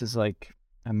 Okay, this is like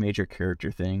a major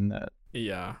character thing that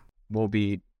Yeah. will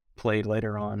be played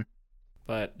later on.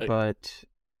 But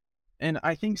And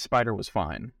I think Spider was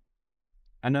fine.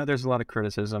 I know there's a lot of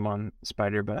criticism on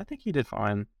Spider, but I think he did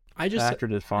fine. I The just actor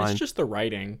did fine. it's just the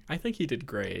writing. I think he did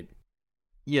great.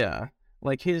 Yeah,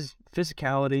 like, his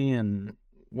physicality and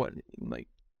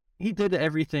he did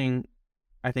everything,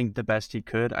 I think, the best he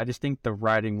could. I just think the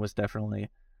writing was definitely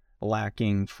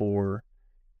lacking for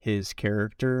his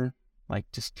character,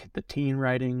 like, just the teen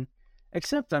writing.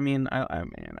 Except,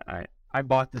 I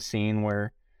bought the scene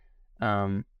where,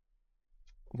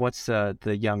 what's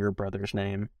the younger brother's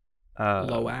name?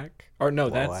 Loak? Or no,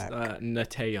 that's Loak.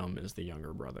 Nataeum is the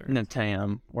younger brother.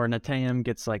 Nataeum, where Nataeum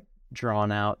gets, like,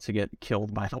 drawn out to get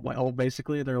killed by the whale,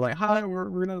 basically. They're like, hi,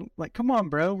 we're gonna, like, come on,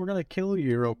 bro, we're gonna kill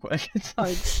you real quick. It's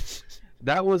like,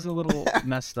 that was a little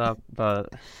messed up, but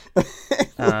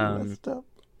Messed up.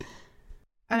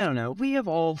 I don't know. We have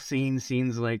all seen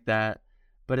scenes like that,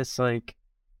 but it's like,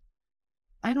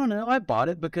 I don't know, I bought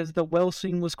it because the whale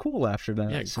scene was cool after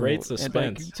that. Yeah, great It, like,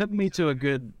 suspense. took me to a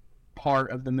good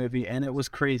part of the movie, and it was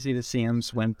crazy to see him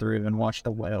swim through and watch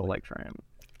the whale, like, try and...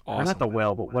 Or Awesome. not the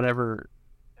whale, but whatever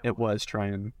it was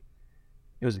trying.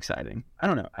 It was exciting. I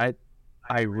don't know.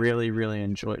 I really, really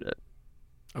enjoyed it.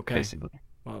 Okay. Basically.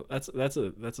 Well, that's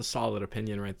a solid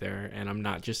opinion right there, and I'm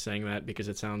not just saying that because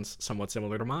it sounds somewhat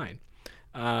similar to mine.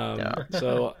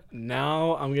 So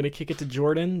now I'm gonna kick it to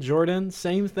Jordan. Jordan,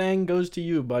 same thing goes to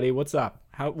you, buddy. What's up?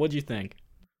 What'd you think?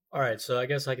 All right, so I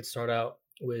guess I could start out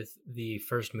with the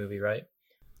first movie, right?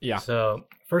 Yeah. So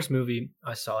first movie,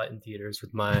 I saw it in theaters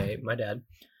with my dad,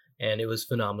 and it was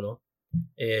phenomenal.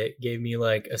 It gave me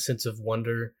like a sense of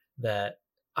wonder that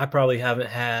I probably haven't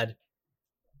had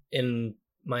in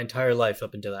my entire life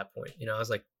up until that point. I was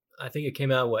like, I think it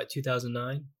came out, what,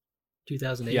 2009,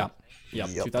 2008? Yeah,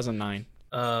 Yep. 2009.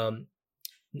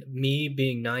 Me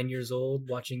being 9 years old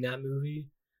watching that movie,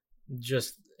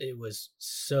 it was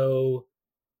so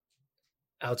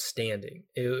outstanding.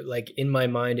 It, like, in my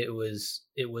mind, it was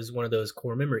one of those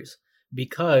core memories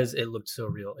because it looked so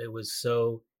real. It was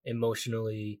so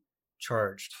emotionally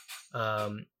charged,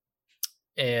 and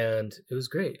it was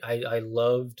great. I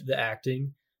loved the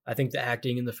acting. I think the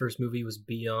acting in the first movie was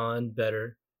beyond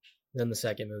better than the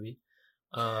second movie.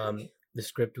 The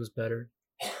script was better.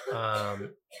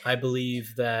 I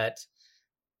believe that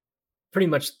pretty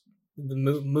much the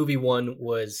movie one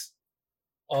was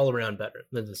all around better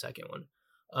than the second one.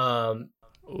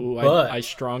 Ooh, but I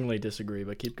strongly disagree,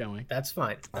 but keep going. that's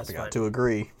fine. That's I fine. got to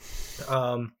agree.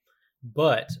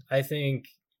 But I think,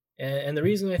 and the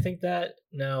reason I think that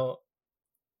now,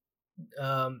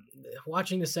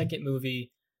 watching the second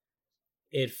movie,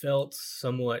 it felt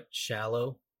somewhat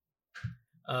shallow.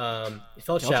 It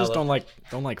felt Y'all shallow. just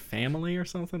don't like family or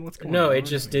something? What's going on? No, it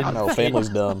just I didn't. know, family's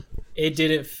dumb. It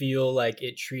didn't feel like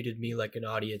it treated me like an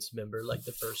audience member like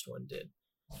the first one did.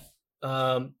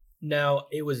 Now,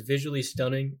 it was visually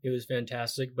stunning. It was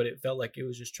fantastic, but it felt like it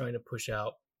was just trying to push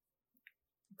out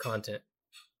content.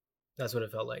 That's what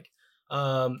it felt like.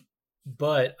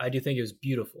 But I do think it was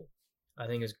beautiful. I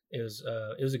think it was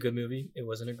a good movie. It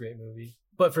wasn't a great movie.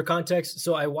 But for context,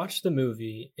 so I watched the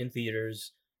movie in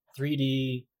theaters,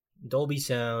 3D, Dolby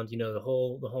Sound, the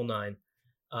whole nine.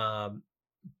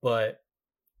 But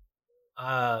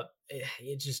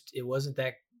it wasn't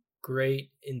that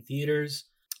great in theaters.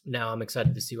 Now I'm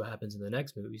excited to see what happens in the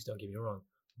next movies, don't get me wrong.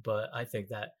 But I think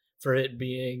that for it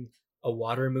being a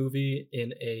water movie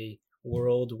in a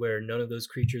world where none of those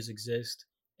creatures exist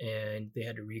and they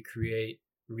had to recreate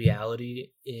reality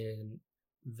in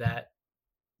that,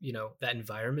 that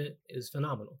environment is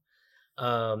phenomenal.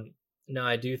 Now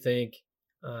I do think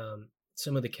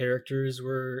some of the characters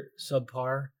were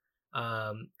subpar.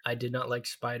 I did not like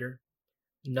Spider.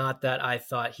 Not that I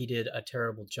thought he did a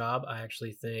terrible job. I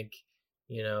actually think,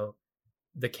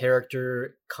 the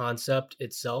character concept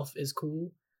itself is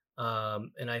cool.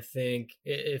 And I think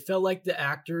it felt like the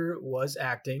actor was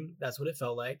acting. That's what it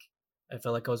felt like. I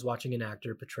felt like I was watching an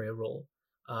actor portray a role.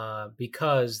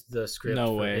 Because the script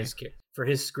for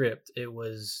his script, it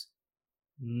was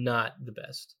not the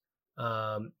best.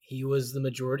 He was the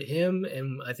majority, him,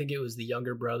 and I think it was the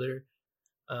younger brother,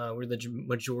 were the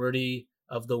majority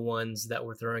of the ones that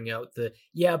were throwing out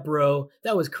yeah, bro,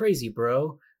 that was crazy,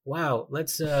 bro. Wow,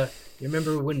 let's you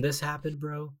remember when this happened,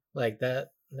 bro? Like that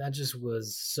just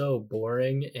was so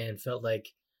boring and felt like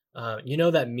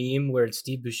that meme where it's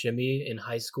Steve Buscemi in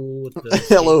high school with the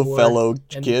Hello, skateboard fellow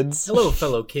and- kids. Hello,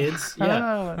 fellow kids.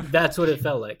 Yeah, that's what it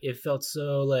felt like. It felt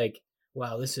so like,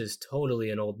 wow, this is totally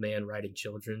an old man writing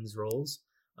children's roles.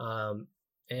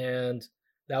 And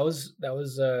that was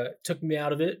took me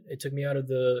out of it. It took me out of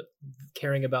the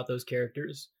caring about those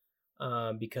characters,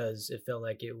 because it felt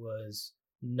like it was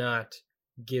not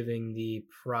giving the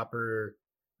proper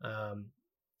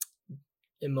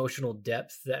emotional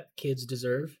depth that kids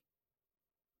deserve,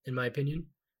 in my opinion.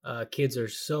 Kids are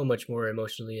so much more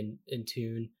emotionally in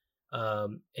tune,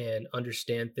 and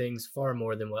understand things far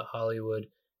more than what Hollywood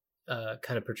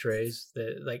kind of portrays.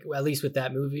 That, like, at least with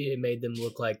that movie, it made them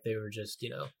look like they were just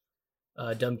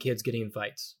dumb kids getting in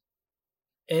fights.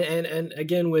 And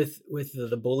again with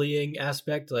the bullying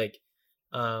aspect, like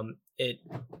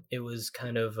it was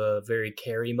kind of a very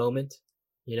Carrie moment.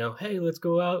 Hey, let's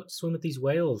go out swim with these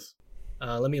whales.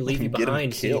 Let me leave you Get 'em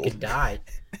behind so you killed. can die.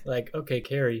 Like, okay,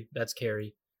 Carrie, that's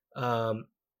Carrie.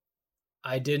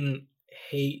 I didn't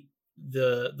hate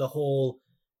the whole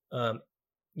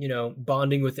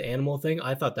bonding with the animal thing.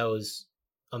 I thought that was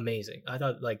amazing. I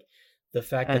thought, like, the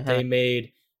fact that they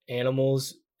made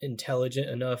animals intelligent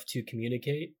enough to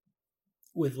communicate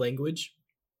with language,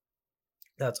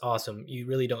 that's awesome. You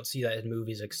really don't see that in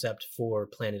movies except for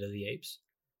Planet of the Apes,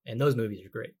 and those movies are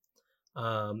great.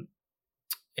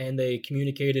 And they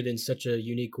communicated in such a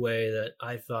unique way that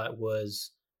I thought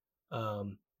was,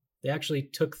 they actually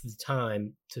took the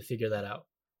time to figure that out.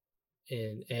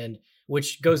 And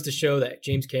which goes to show that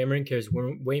James Cameron cares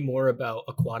way more about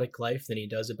aquatic life than he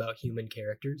does about human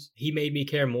characters. He made me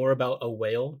care more about a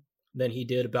whale than he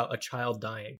did about a child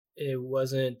dying. It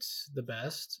wasn't the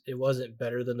best. It wasn't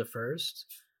better than the first,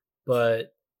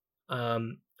 but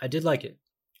I did like it.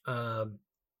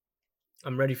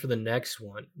 I'm ready for the next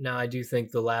one. Now, I do think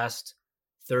the last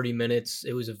 30 minutes,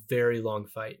 it was a very long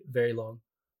fight, very long.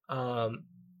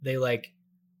 They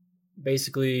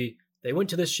basically they went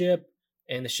to the ship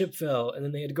and the ship fell, and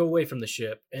then they had to go away from the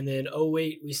ship, and then, oh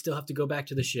wait, we still have to go back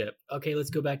to the ship. Okay, let's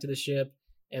go back to the ship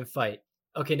and fight.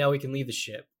 Okay, now we can leave the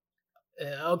ship.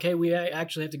 Okay, we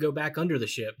actually have to go back under the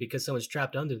ship because someone's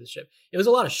trapped under the ship. It was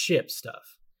a lot of ship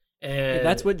stuff. And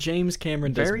that's what James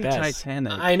Cameron does very best.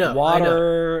 Titanic. I know.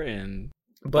 Water and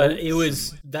but boats it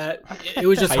was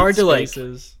and just tight hard to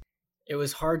spaces. it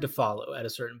was hard to follow at a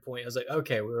certain point. I was like,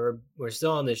 okay, we're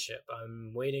still on this ship.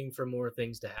 I'm waiting for more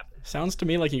things to happen. Sounds to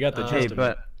me like you got the Hey, gist of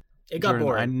but It got Jordan,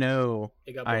 boring. I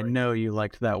It got I boring. know you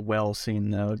liked that whale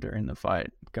scene though during the fight.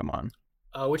 Come on.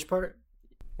 Which part?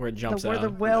 where it jumps Where out. the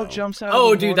whale No. jumps out.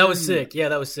 Oh, of the dude, that water was and- sick. Yeah,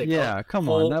 that was sick. Yeah, come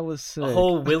whole- on, that was sick. A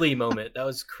whole Willy moment. That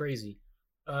was crazy.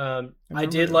 I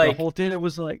Remember did the like whole thing. It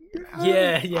was like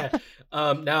yeah.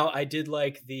 Now I did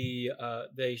like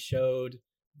they showed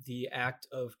the act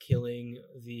of killing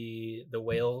the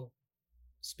whale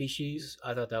species.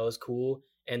 I thought that was cool,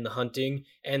 and the hunting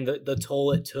and the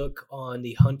toll it took on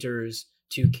the hunters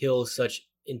to kill such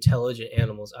intelligent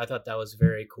animals. I thought that was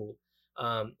very cool.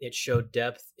 It showed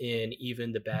depth in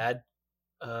even the bad,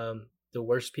 the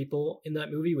worst people in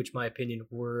that movie, which my opinion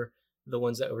were the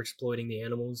ones that were exploiting the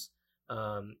animals.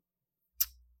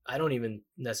 I don't even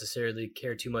necessarily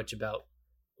care too much about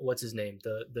what's his name,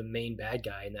 the main bad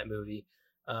guy in that movie.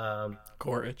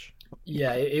 Quaritch.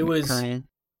 Yeah, it was Crane.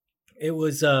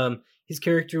 his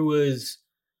character was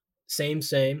same as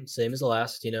the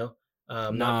last,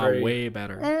 not very way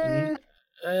better.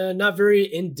 not very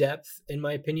in depth in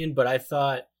my opinion, but I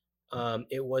thought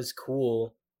it was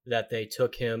cool that they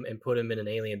took him and put him in an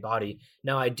alien body.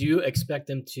 Now I do expect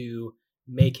them to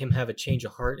make him have a change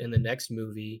of heart in the next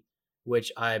movie,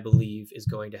 which I believe is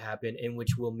going to happen, and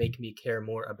which will make me care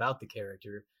more about the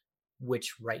character,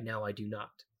 which right now I do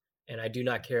not. And I do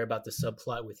not care about the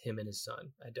subplot with him and his son.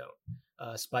 I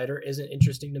don't. Spider isn't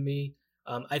interesting to me.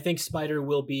 I think Spider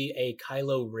will be a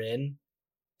Kylo Ren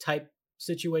type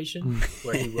situation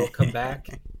where he will come back,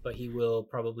 but he will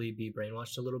probably be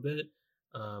brainwashed a little bit,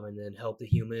 and then help the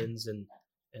humans and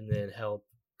then help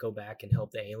go back and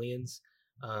help the aliens.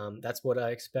 That's what I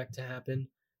expect to happen.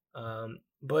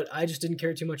 But I just didn't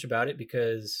care too much about it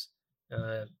because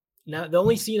now the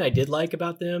only scene I did like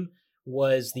about them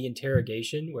was the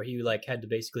interrogation where he had to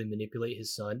basically manipulate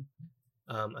his son.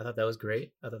 I thought that was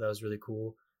great. I thought that was really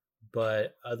cool.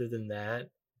 But other than that,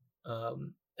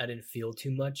 I didn't feel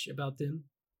too much about them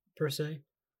per se.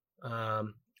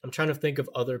 I'm trying to think of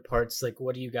other parts.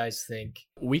 What do you guys think?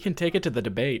 We can take it to the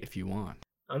debate if you want.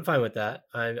 I'm fine with that.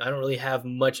 I don't really have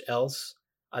much else.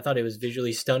 I thought it was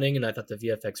visually stunning, and I thought the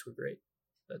VFX were great.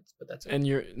 But that's it.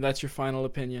 And that's your final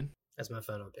opinion? That's my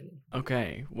final opinion.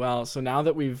 Okay. Well, so now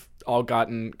that we've all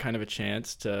gotten kind of a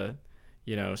chance to,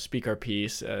 speak our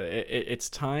piece, it's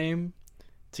time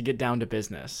to get down to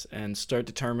business and start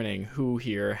determining who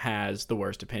here has the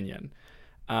worst opinion.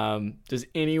 Does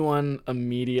anyone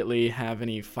immediately have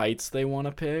any fights they want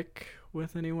to pick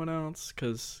with anyone else?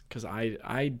 Because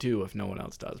I do if no one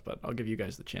else does, but I'll give you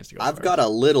guys the chance to go I've first. got a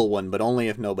little one, but only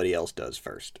if nobody else does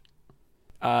first.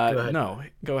 ahead. No,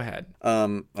 go ahead.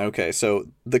 Okay, so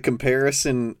the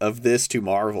comparison of this to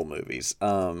Marvel movies.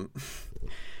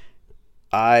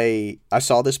 I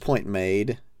saw this point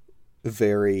made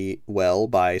very well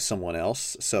by someone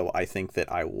else, so I think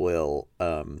that I will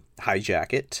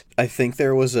hijack it. I think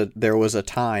there was a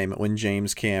time when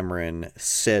James Cameron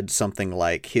said something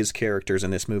like his characters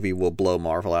in this movie will blow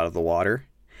Marvel out of the water,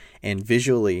 and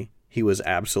visually he was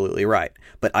absolutely right.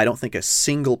 But I don't think a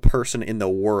single person in the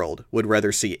world would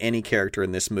rather see any character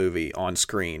in this movie on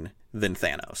screen than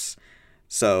Thanos.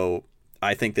 So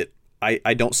I think that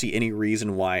I don't see any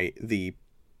reason why the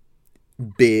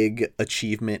big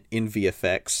achievement in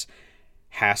VFX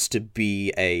has to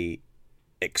be a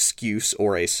excuse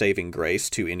or a saving grace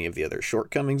to any of the other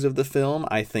shortcomings of the film.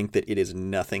 I think that it is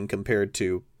nothing compared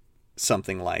to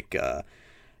something like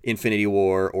Infinity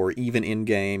War or even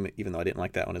Endgame, even though I didn't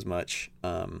like that one as much.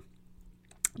 But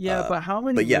how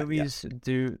many movies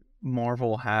do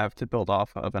Marvel have to build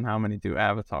off of, and how many do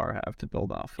Avatar have to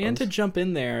build off of? And to jump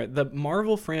in there, the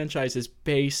Marvel franchise is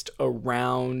based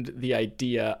around the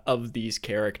idea of these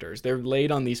characters. They're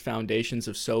laid on these foundations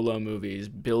of solo movies,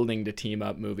 building to team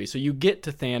up movies. So you get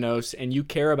to Thanos and you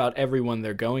care about everyone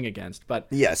they're going against. But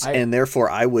yes, and therefore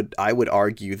I would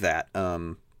argue that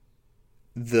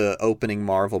the opening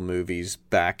Marvel movies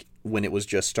back when it was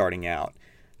just starting out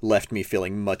left me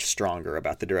feeling much stronger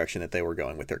about the direction that they were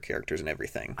going with their characters and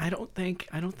everything. I don't think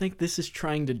this is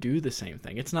trying to do the same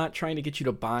thing. It's not trying to get you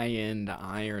to buy into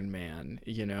Iron Man.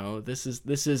 This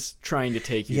is trying to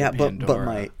take you to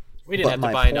Pandora. We didn't have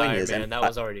to buy an Iron Man. That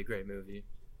was already a great movie.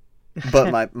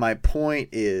 But my point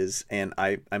is, and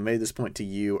I made this point to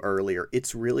you earlier,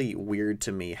 it's really weird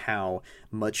to me how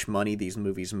much money these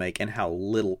movies make and how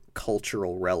little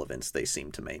cultural relevance they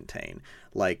seem to maintain.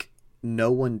 Like,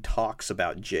 no one talks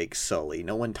about Jake Sully.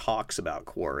 No one talks about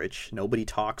Quaritch. Nobody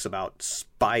talks about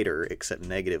Spider except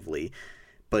negatively.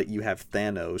 But you have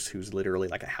Thanos, who's literally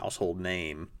like a household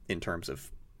name in terms of,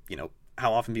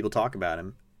 how often people talk about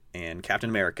him, and Captain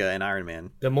America and Iron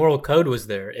Man. The moral code was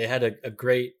there. It had a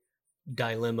great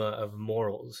dilemma of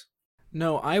morals.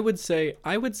 No, I would say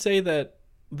that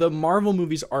the Marvel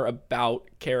movies are about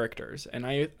characters, and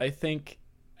I think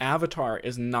Avatar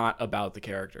is not about the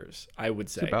characters. I would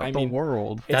say It's about the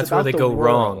world. That's about where they the go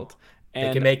wrong. world. They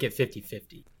And can make it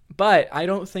 50-50. But I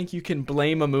don't think you can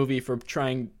blame a movie for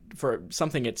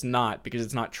something it's not, because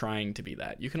it's not trying to be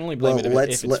that. You can only blame it if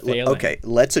it's failing. Okay,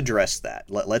 let's address that.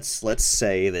 Let's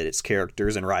say that its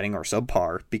characters and writing are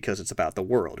subpar because it's about the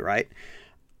world, right?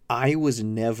 I was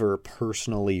never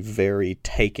personally very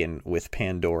taken with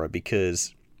Pandora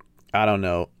because I don't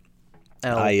know.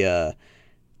 That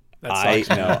sucks.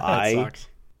 That sucks.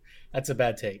 That's a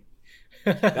bad take.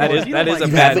 That is a You bad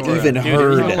haven't take. even Dude,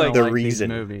 heard you don't like the these reason.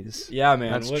 movies. Yeah,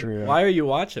 man. That's true. Why are you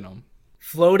watching them?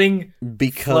 Floating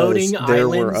Because there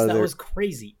islands, were that other was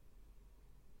crazy.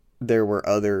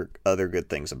 other good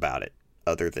things about it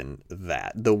other than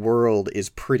that. The world is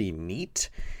pretty neat.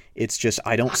 It's just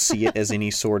I don't see it as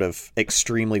any sort of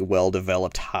extremely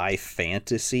well-developed high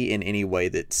fantasy in any way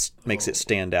that makes it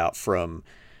stand out from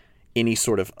any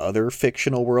sort of other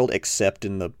fictional world, except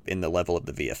in the level of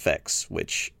the VFX,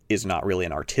 which is not really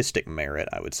an artistic merit.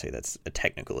 I would say that's a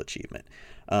technical achievement.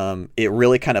 It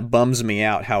really kind of bums me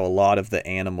out how a lot of the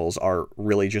animals are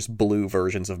really just blue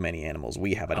versions of many animals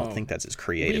we have. I don't think that's as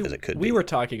creative as it could be. We were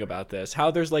talking about this.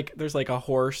 How there's like a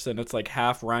horse and it's like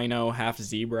half rhino, half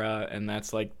zebra, and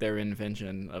that's like their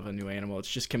invention of a new animal.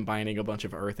 It's just combining a bunch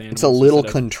of earth animals. It's a little instead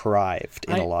of- contrived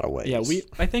in a lot of ways. Yeah,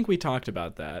 I think we talked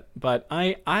about that, but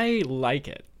I like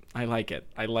it. I like it.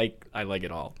 I like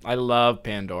it all. I love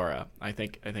Pandora. I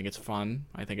think it's fun.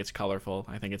 I think it's colorful.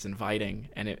 I think it's inviting,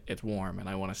 and it's warm, and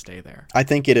I want to stay there. I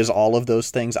think it is all of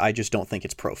those things. I just don't think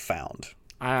it's profound.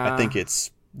 I think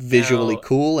it's visually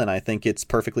cool, and I think it's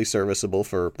perfectly serviceable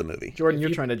for the movie. Jordan,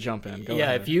 you're trying to jump in. Go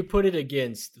ahead. If you put it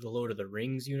against the Lord of the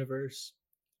Rings universe,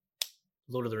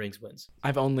 Lord of the Rings wins.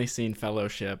 I've only seen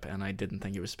Fellowship, and I didn't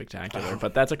think it was spectacular.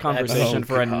 But that's a conversation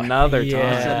for God. another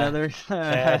time.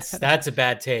 Yeah. That's a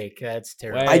bad take. That's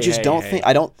terrible. I just don't think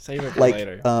I don't Save it for like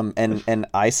later. and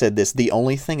I said this, the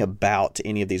only thing about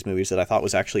any of these movies that I thought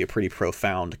was actually a pretty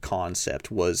profound concept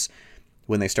was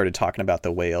when they started talking about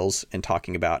the whales and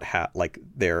talking about how like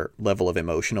their level of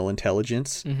emotional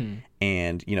intelligence. Mm-hmm.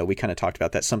 And we kind of talked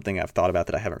about that, something I've thought about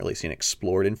that I haven't really seen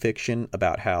explored in fiction,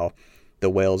 about how the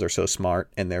whales are so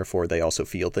smart and therefore they also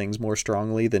feel things more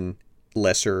strongly than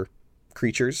lesser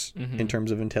creatures in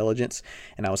terms of intelligence.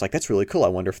 And I was like, that's really cool. I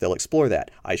wonder if they'll explore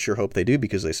that. I sure hope they do,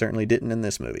 because they certainly didn't in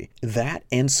this movie. That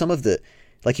and some of the,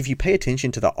 like, if you pay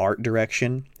attention to the art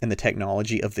direction and the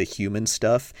technology of the human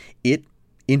stuff, it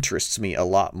interests me a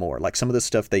lot more. Like some of the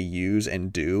stuff they use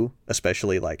and do,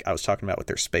 especially like I was talking about with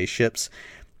their spaceships,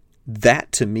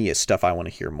 that to me is stuff I want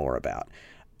to hear more about.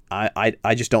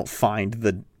 I just don't find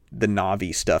the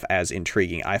Na'vi stuff as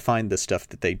intriguing. I find the stuff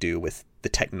that they do with the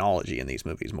technology in these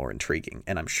movies more intriguing,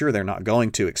 and I'm sure they're not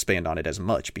going to expand on it as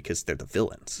much because they're the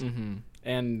villains. Mm-hmm.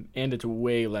 And it's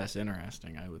way less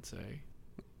interesting, I would say.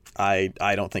 I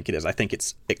don't think it is. I think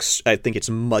it's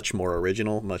much more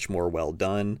original, much more well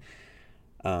done.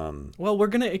 Well, we're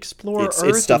gonna explore it's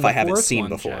Earth. stuff in the I haven't fourth seen one,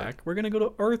 before. Jack. We're gonna go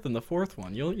to Earth in the fourth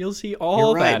one. You'll see all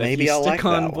You're right. that Maybe if you I'll stick like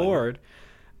on that one. board.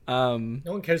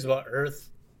 No one cares about Earth.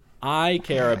 I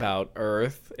care about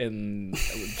Earth, and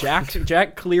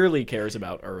Jack clearly cares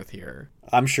about Earth here.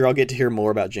 I'm sure I'll get to hear more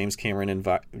about James Cameron's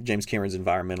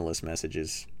environmentalist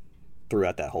messages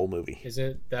throughout that whole movie.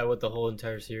 Isn't that what the whole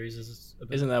entire series is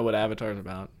about? Isn't that what Avatar's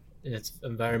about? It's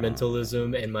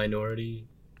environmentalism and minority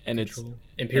And control.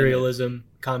 Imperialism,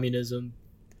 communism,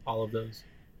 all of those.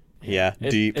 Yeah,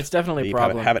 deep. It's definitely deep.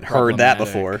 problematic. Haven't heard that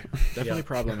before. Definitely Yeah.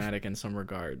 problematic in some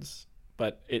regards,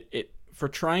 but it for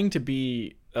trying to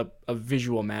be a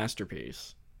visual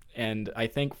masterpiece, and I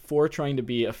think for trying to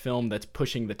be a film that's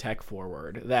pushing the tech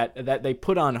forward, that they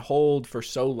put on hold for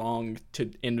so long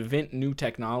to invent new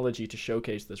technology to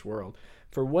showcase this world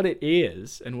for what it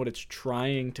is and what it's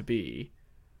trying to be.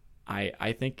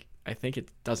 I think it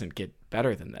doesn't get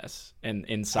better than this. And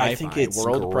in I sci-fi think it's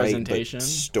world great, presentation, but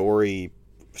story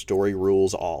story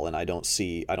rules all, and I don't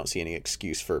see any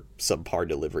excuse for subpar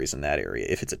deliveries in that area.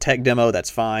 If it's a tech demo, that's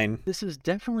fine. This is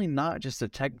definitely not just a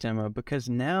tech demo, because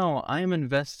now I am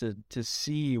invested to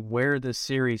see where this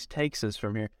series takes us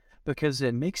from here, because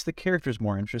it makes the characters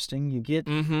more interesting. You get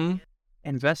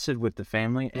invested with the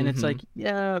family, and it's like,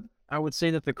 yeah, I would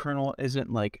say that the Colonel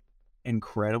isn't like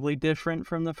incredibly different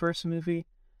from the first movie,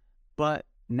 but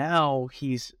now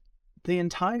the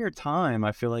entire time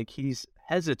I feel like he's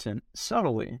hesitant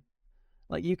subtly.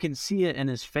 Like, you can see it in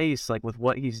his face, like, with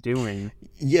what he's doing.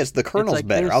 Yes, the Colonel's like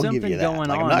better. I'll give you that. Going like,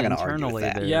 I'm on not going to argue with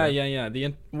that. there. Yeah.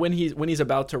 When he's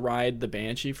about to ride the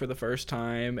Banshee for the first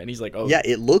time, and he's like, "Oh, yeah."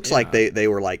 It looks like they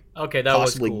were like, okay, that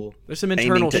was cool. There's some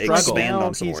internal to struggle. expand Now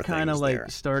on some he's more kind of things like there.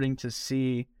 starting to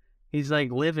see. He's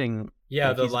like living. Yeah,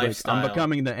 like, the he's like, lifestyle. I'm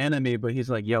becoming the enemy, but he's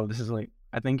like, yo, this is like.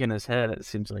 I think in his head it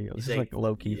seems like this is like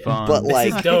low key fun. But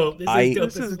like, this is dope.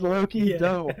 This is low key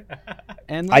dope.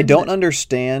 And I don't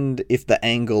understand if the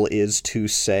angle is to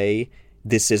say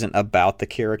this isn't about the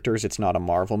characters, it's not a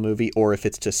Marvel movie, or if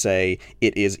it's to say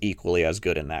it is equally as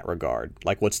good in that regard.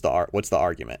 Like, what's the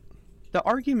argument? The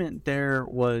argument there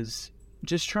was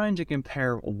just trying to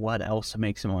compare what else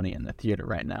makes money in the theater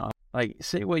right now. Like,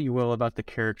 say what you will about the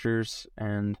characters,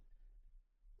 and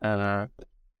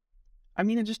I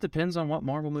mean, it just depends on what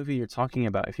Marvel movie you're talking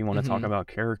about. If you want to talk about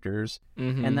characters,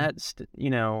 and that's, you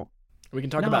know, we can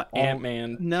talk about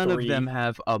Ant-Man. None 3. of them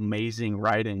have amazing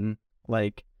writing,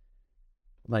 like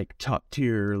top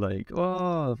tier,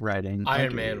 writing.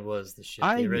 Iron Man was the shit.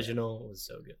 The original was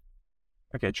so good.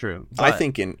 Okay, true. I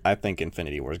think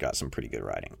Infinity War's got some pretty good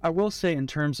writing. I will say, in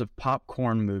terms of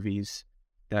popcorn movies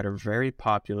that are very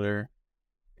popular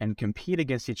and compete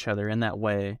against each other in that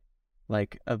way,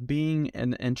 like of being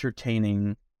an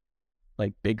entertaining,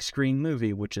 like big screen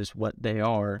movie, which is what they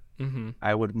are,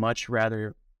 I would much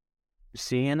rather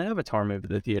see an Avatar movie at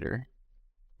the theater,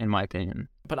 in my opinion.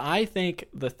 But I think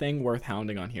the thing worth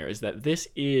hounding on here is that this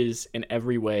is in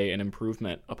every way an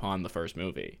improvement upon the first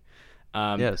movie.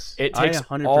 Yes, it takes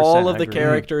all of the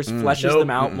characters, fleshes them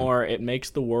out more. It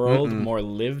makes the world more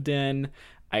lived in.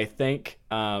 I think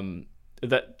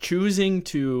that choosing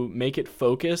to make it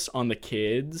focus on the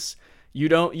kids,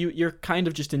 you're kind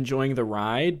of just enjoying the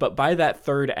ride, but by that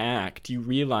third act, you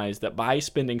realize that by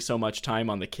spending so much time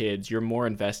on the kids, you're more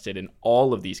invested in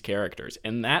all of these characters.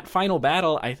 And that final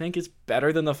battle, I think, is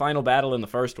better than the final battle in the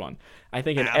first one. I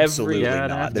think in absolutely every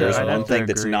not. There's one thing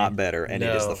that's not better, and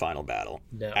it is the final battle.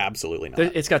 No. Absolutely not.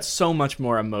 It's got so much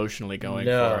more emotionally going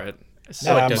for it.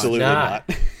 No, it absolutely not.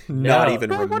 Not even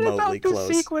remotely what about close.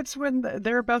 The sequence when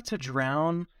they're about to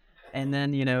drown, and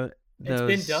then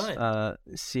those it's been done.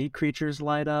 Sea creatures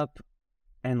light up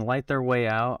and light their way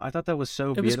out. I thought that was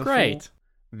so beautiful. It was great.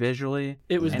 Visually.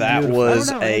 It was that beautiful.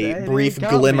 was a brief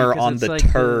glimmer on the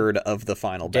turd of the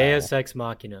final battle. Deus Ex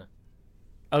Machina.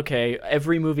 Okay,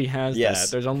 every movie has Yes.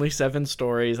 that. There's only 7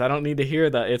 stories. I don't need to hear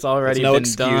that. It's already It's no been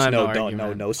excuse. done.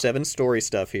 No 7-story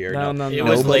stuff here. No. It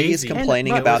was Nobody is lazy.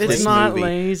 complaining But about it's this not movie.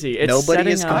 lazy. It's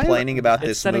Nobody is setting up- complaining about it's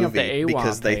this setting up the movie AWOP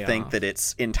because they payoff. think that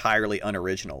it's entirely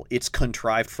unoriginal. It's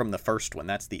contrived from the first one.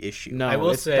 That's the issue. No, I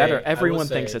will it's say- better. I will Everyone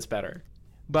say thinks it's better.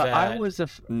 But I that- was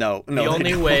No. The they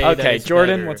only don't. way. that Okay, it's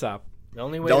Jordan, better- what's up? The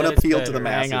only way Don't that it's appeal to the better-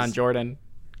 masses. Hang on, Jordan.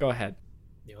 Go ahead.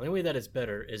 The only way that it's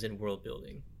better is in world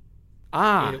building.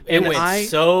 Ah, It went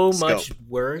so Scope. much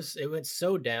worse. It went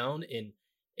so down in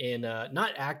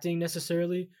not acting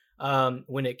necessarily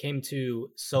when it came to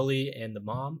Sully and the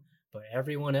mom, but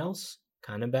everyone else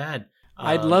kind of bad.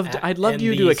 I'd love and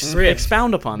you the to script-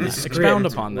 expound upon the that. script Expound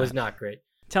upon that. was not great.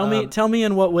 Tell me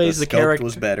in what ways The the scope character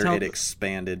was better. tell- It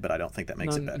expanded, but I don't think that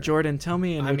makes No, it better. Jordan, tell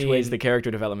me in I which ways mean- the character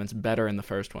development's better in the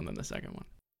first one than the second one.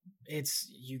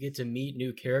 It's you get to meet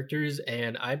new characters,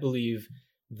 and I believe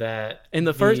that In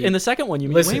the second one, you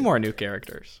meet way Listen. more new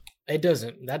characters. that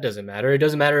doesn't matter. It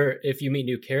doesn't matter if you meet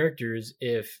new characters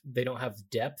if they don't have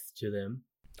depth to them.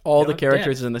 All They the don't have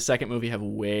characters depth. in the second movie have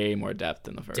way more depth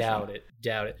than the first Doubt one. it.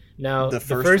 Now the the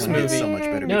first, first one movie. is so much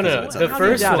better. No, because no, of its the other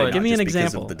first characters, one- not Give me just an because of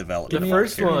example. The development. The Give me-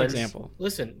 first give me an one. example.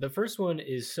 Listen, the first one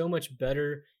is so much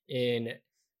better in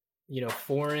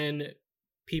foreign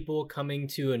people coming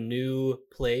to a new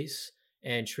place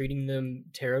and treating them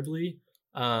terribly.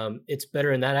 It's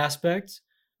better in that aspect.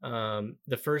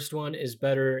 The first one is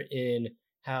better in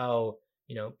how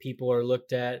people are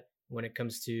looked at when it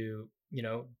comes to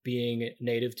being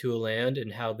native to a land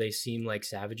and how they seem like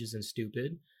savages and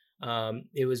stupid.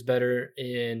 It was better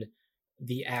in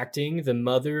the acting. The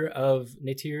mother of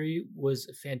Neytiri was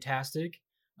fantastic.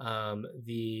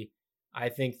 I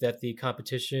think that the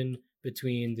competition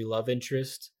between the love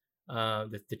interest,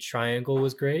 the triangle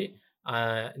was great.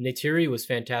 Neytiri was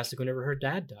fantastic whenever her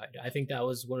dad died. I think that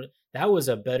was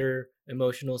a better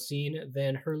emotional scene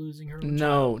than her losing her own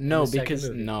child. No, because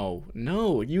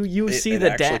you see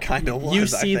the dad. You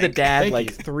see the dad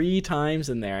like 3 times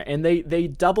in there, and they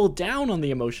double down on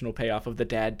the emotional payoff of the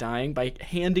dad dying by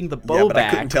handing the bow back.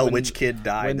 I couldn't tell which kid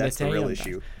died. That's the real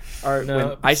issue. Or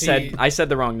no, I said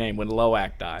the wrong name when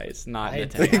Loak dies, not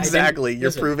Natea. Exactly,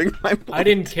 you're proving my point. I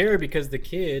didn't care because the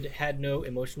kid had no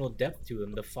emotional depth to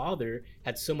him. The father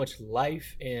had so much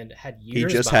life and had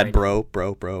years. He just had bro.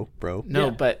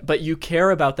 No, yeah. but you care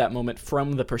about that moment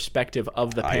from the perspective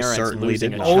of the parents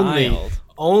losing a child.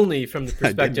 Only from the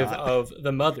perspective of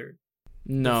the mother.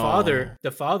 No.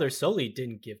 The father solely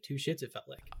didn't give 2 shits, it felt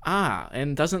like.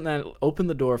 And doesn't that open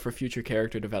the door for future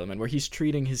character development where he's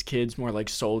treating his kids more like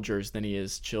soldiers than he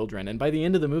is children? And by the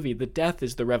end of the movie, the death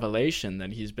is the revelation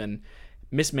that he's been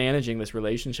mismanaging this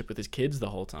relationship with his kids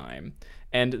the whole time.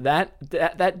 And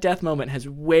that death moment has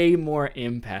way more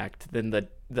impact than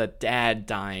the dad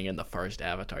dying in the first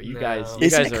Avatar.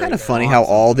 Isn't it kind of funny how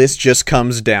all this just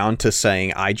comes down to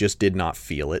saying, I just did not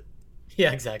feel it?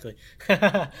 Yeah, exactly.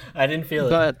 I didn't feel it.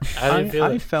 But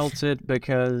I felt it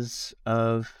because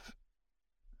of,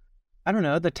 I don't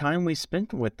know, the time we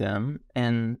spent with them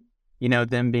and,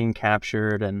 them being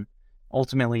captured, and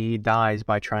ultimately he dies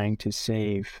by trying to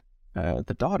save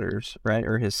the daughters, right?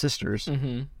 Or his sisters,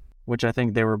 which I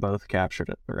think they were both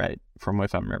captured, right? From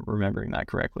if I'm remembering that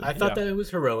correctly. I thought that it was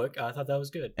heroic. I thought that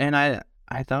was good. And I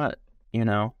thought,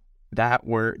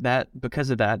 that because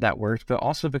of that worked, but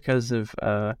also because of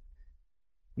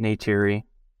Neytiri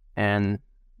and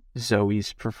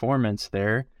Zoe's performance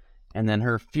there, and then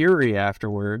her fury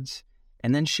afterwards,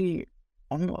 and then she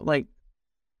almost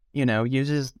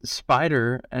uses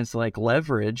Spider as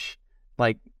leverage,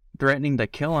 threatening to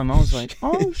kill him. I was like,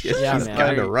 oh shit, yeah,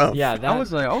 kind of rough. Yeah, I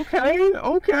was like,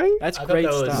 okay, that's great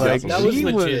stuff. That was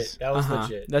legit. That was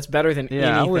legit. That's better than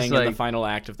anything in the final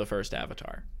act of the first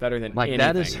Avatar. Better than anything.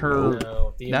 That is her.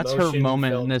 That's her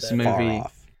moment in this movie.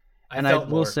 And I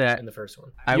will say in the first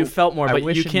one, you felt more, but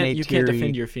you can't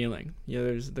defend your feeling.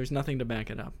 There's nothing to back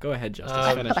it up. Go ahead,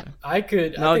 Justice. Finish it. I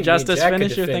could. No, Justice,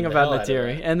 finish your thing about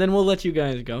Neytiri, and then we'll let you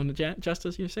guys go.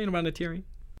 Justice, you're saying about Neytiri?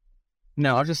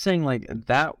 No, I was just saying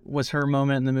that was her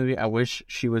moment in the movie. I wish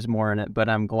she was more in it, but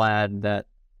I'm glad that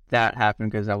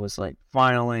happened because I was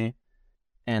finally.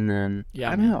 And then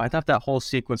I don't know. I thought that whole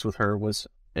sequence with her was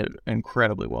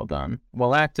incredibly well done,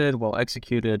 well acted, well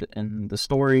executed, and the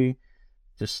story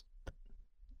just.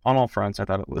 On all fronts, I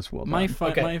thought it was well done. My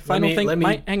final thing.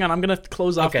 Hang on, I'm gonna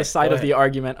close off the side of the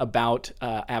argument about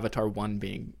Avatar 1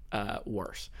 being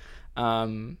worse.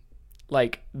 All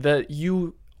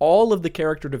of the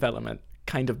character development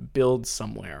kind of builds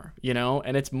somewhere,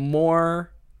 and it's more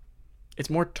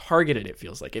targeted. It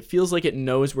feels like it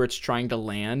knows where it's trying to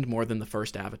land more than the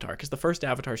first Avatar, because the first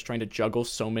Avatar is trying to juggle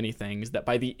so many things that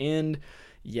by the end,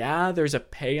 there's a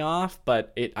payoff,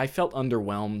 but I felt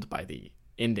underwhelmed by the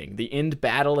ending. The end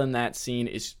battle in that scene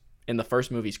in the first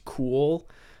movie is cool.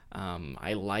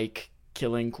 I like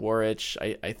killing Quaritch.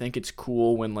 I think it's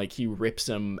cool when he rips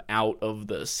him out of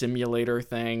the simulator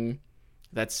thing.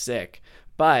 That's sick.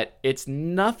 But it's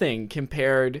nothing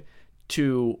compared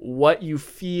to what you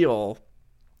feel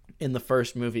in the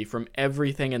first movie from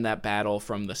everything in that battle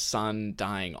from the sun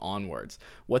dying onwards.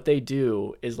 What they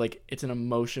do is it's an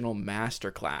emotional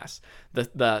masterclass.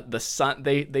 The sun,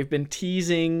 they've been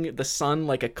teasing the sun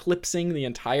eclipsing the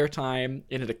entire time,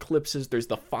 and it eclipses. There's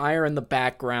the fire in the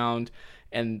background,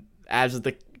 and as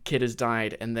the kid has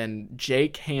died, and then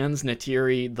Jake hands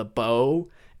Neytiri the bow,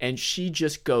 and she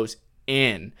just goes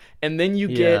in. And then you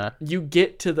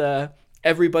get to the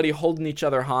everybody holding each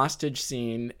other hostage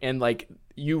scene, and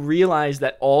you realize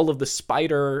that all of the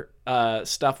Spider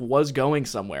stuff was going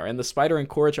somewhere, and the Spider and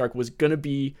Quaritch arc was going to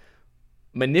be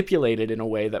manipulated in a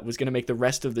way that was going to make the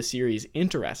rest of the series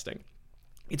interesting.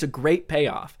 It's a great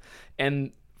payoff.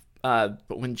 And but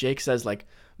when Jake says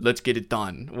let's get it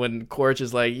done, when Quaritch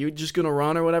is you just gonna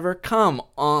run or whatever, come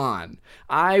on.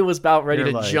 I was about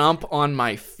ready to jump on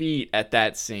my feet at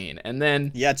that scene. And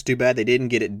then it's too bad they didn't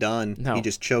get it done. No, he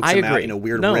just chokes him out in a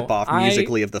weird rip-off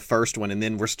musically of the first one, and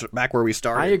then we're back where we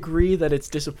started. I agree that it's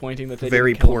disappointing that they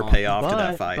very didn't kill poor him payoff off. to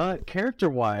that fight. But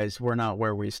character-wise, we're not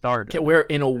where we started. We're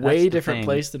in a way different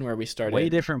place than where we started. Way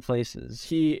different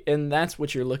places. And that's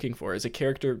what you're looking for, is a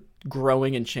character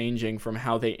growing and changing from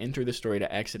how they enter the story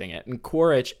to exiting it. And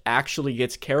Quaritch actually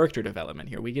gets character development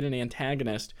here. We get an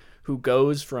antagonist who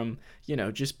goes from,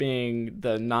 just being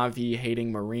the Na'vi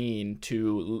hating Marine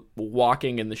to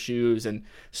walking in the shoes and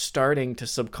starting to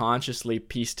subconsciously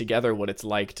piece together what it's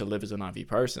like to live as a Na'vi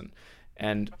person.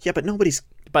 And Yeah, but nobody's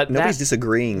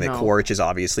disagreeing that Quaritch is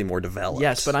obviously more developed.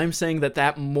 Yes, but I'm saying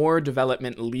that more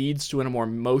development leads to a more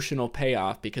emotional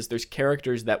payoff because there's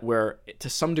characters that we're to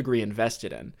some degree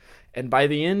invested in. And by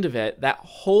the end of it, that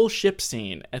whole ship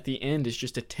scene at the end is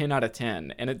just a 10 out of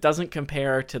 10. And it doesn't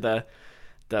compare to the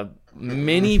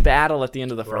mini battle at the end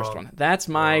of the first one. That's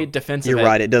my defense of it. You're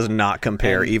right. It does not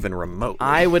compare even remotely.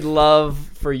 I would love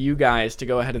for you guys to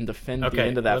go ahead and defend the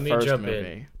end of that first movie.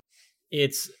 In.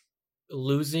 It's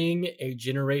losing a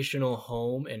generational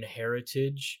home and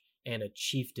heritage and a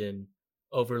chieftain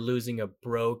over losing a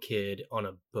bro kid on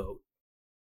a boat.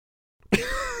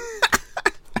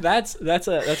 That's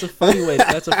a funny way.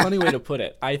 That's a funny way to put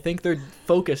it. I think they're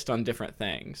focused on different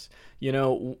things. You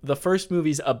know, the first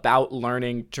movie's about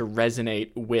learning to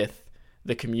resonate with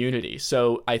the community.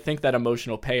 So I think that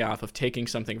emotional payoff of taking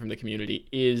something from the community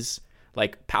is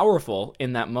like powerful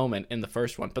in that moment in the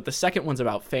first one. But the second one's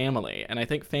about family, and I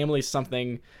think family is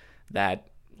something that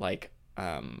like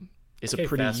is a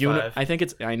pretty I think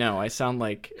it's. I know I sound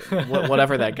like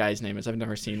whatever that guy's name is. I've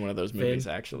never seen one of those movies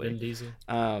actually. Vin Diesel.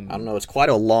 I don't know. It's quite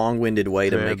a long-winded way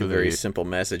to make a very simple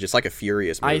message. It's like a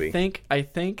Furious movie. I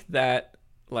think that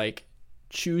like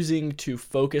choosing to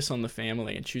focus on the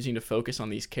family and choosing to focus on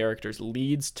these characters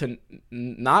leads to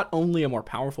not only a more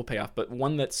powerful payoff, but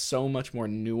one that's so much more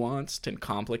nuanced and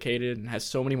complicated and has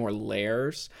so many more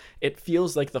layers. It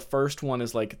feels like the first one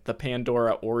is like the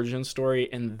Pandora origin story,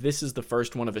 and this is the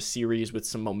first one of a series with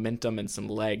some momentum and some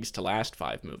legs to last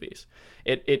 5 movies.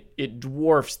 It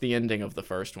dwarfs the ending of the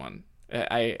first one.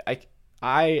 I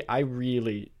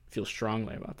really feel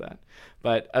strongly about that.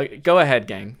 But go ahead,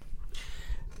 gang.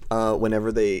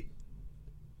 Whenever they...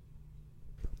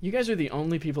 You guys are the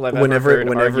only people I've ever heard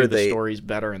argue the story's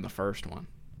better in the first one.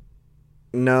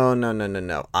 No.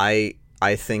 I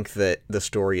think that the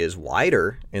story is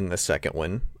wider in the second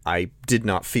one. I did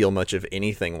not feel much of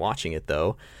anything watching it,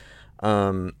 though.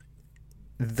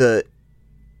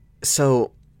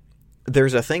 So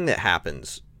there's a thing that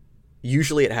happens.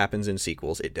 Usually it happens in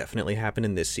sequels. It definitely happened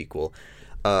in this sequel.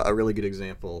 A really good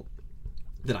example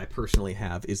that I personally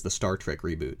have is the Star Trek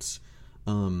reboots.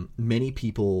 Many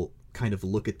people kind of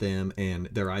look at them and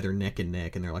they're either neck and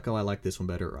neck and they're like, oh, I like this one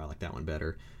better, or I like that one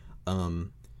better.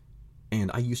 And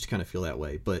I used to kind of feel that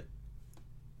way, but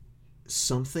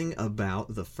something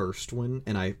about the first one,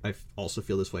 and I also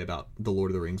feel this way about the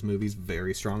Lord of the Rings movies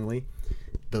very strongly,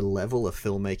 the level of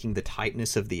filmmaking, the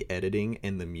tightness of the editing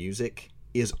and the music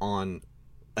is on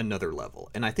another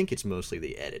level. And I think it's mostly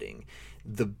the editing.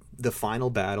 The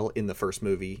final battle in the first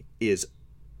movie is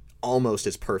almost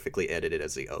as perfectly edited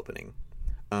as the opening.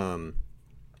 And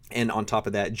on top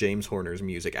of that, James Horner's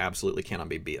music absolutely cannot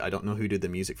be beat. I don't know who did the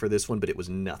music for this one, but it was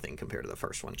nothing compared to the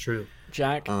first one. True.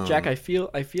 Jack, I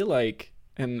feel like,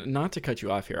 and not to cut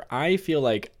you off here, I feel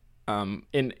like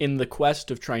in the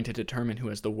quest of trying to determine who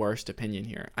has the worst opinion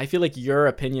here, I feel like your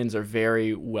opinions are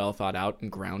very well thought out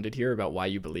and grounded here about why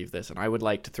you believe this, and I would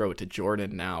like to throw it to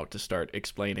Jordan now to start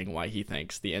explaining why he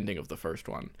thinks the ending of the first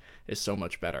one is so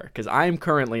much better, because I'm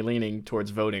currently leaning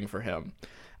towards voting for him,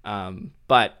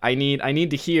 but I need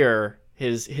to hear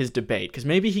his debate, because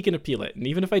maybe he can appeal it, and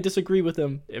even if I disagree with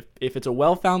him, if it's a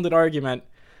well-founded argument,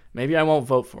 maybe I won't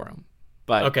vote for him.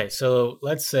 But okay, so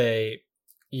let's say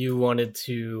you wanted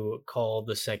to call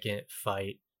the second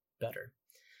fight better.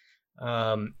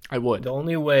 I would. The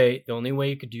only way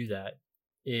you could do that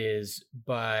is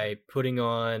by putting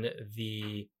on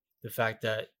the fact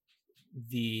that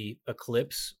the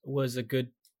eclipse was a good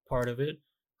part of it,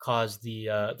 caused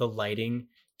the lighting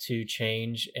to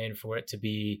change and for it to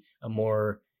be a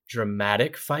more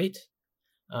dramatic fight.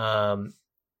 And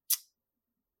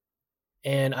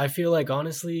I feel like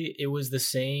honestly it was the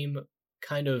same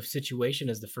kind of situation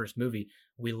as the first movie.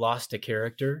 We lost a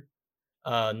character.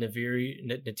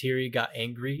 Neytiri got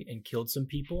angry and killed some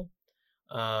people.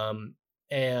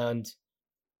 And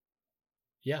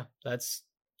yeah,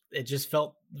 it just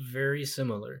felt very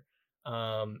similar.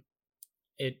 I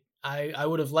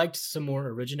would have liked some more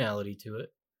originality to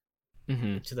it,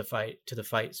 to the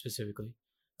fight specifically.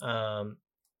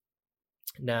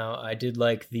 Now I did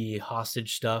like the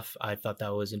hostage stuff. I thought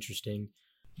that was interesting.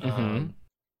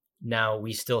 Now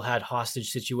we still had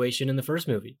hostage situation in the first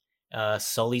movie.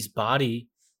 Sully's body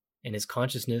and his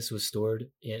consciousness was stored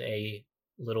in a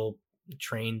little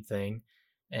train thing.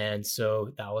 And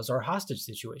so that was our hostage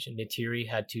situation. Neytiri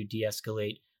had to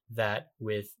de-escalate that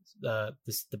with the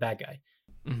bad guy.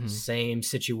 Same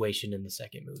situation in the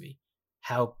second movie.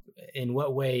 In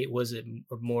what way was it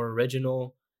more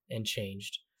original and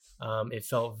changed? It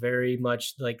felt very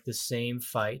much like the same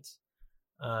fight.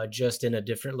 just in a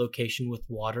different location with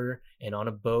water and on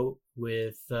a boat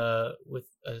with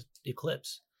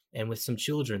Eclipse and with some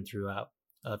children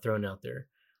thrown out there.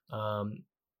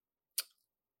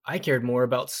 I cared more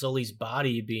about Sully's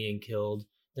body being killed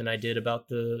than I did about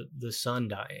the son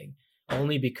dying,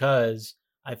 only because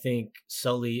I think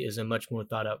Sully is a much more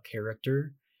thought out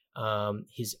character.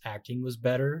 His acting was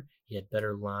better. He had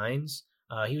better lines.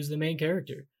 He was the main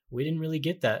character. We didn't really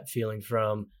get that feeling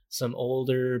from some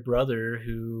older brother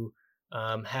who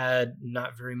had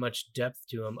not very much depth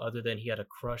to him other than he had a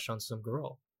crush on some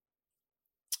girl.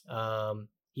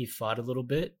 He fought a little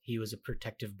bit. He was a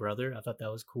protective brother. I thought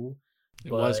that was cool.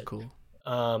 It was cool.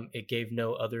 It gave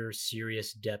no other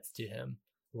serious depth to him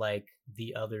like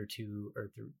the other two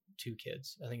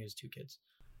kids. I think it was 2 kids.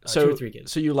 2 or 3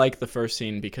 kids. So you like the first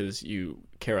scene because you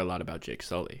care a lot about Jake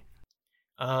Sully?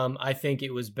 I think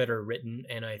it was better written,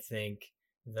 and I think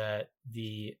that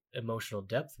the emotional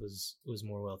depth was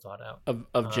more well thought out.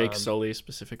 Of Jake Sully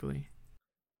specifically?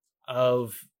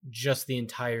 Of just the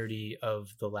entirety of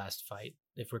the last fight,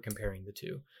 if we're comparing the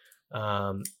two.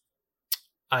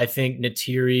 I think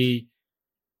Neytiri,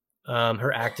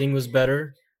 her acting was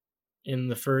better in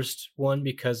the first one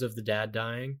because of the dad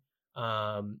dying.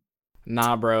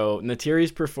 Nah, bro.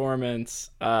 Neytiri's performance,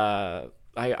 I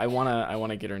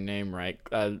wanna get her name right.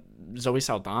 Zoe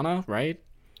Saldana, right?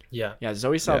 Yeah. Yeah,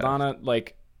 Zoe Saldana,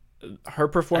 like her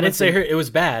performance. I didn't say it was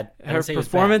bad. Her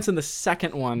performance in the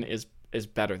second one is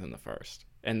better than the first.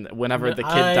 And whenever the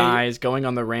kid dies, going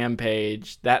on the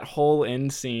rampage, that whole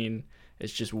end scene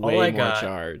is just way more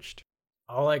charged.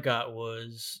 All I got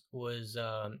was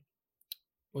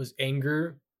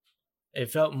anger.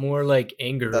 It felt more like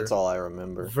anger. That's all I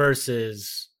remember.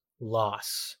 Versus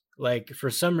loss. Like, for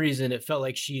some reason, it felt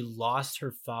like she lost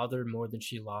her father more than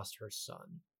she lost her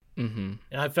son. Mm-hmm.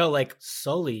 And I felt like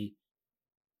Sully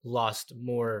lost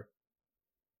more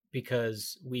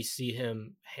because we see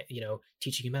him,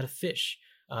 teaching him how to fish.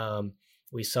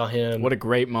 We saw him. What a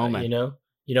great moment.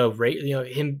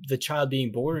 The child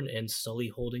being born and Sully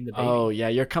holding the baby. Oh yeah,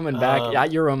 you're coming back. Yeah,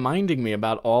 you're reminding me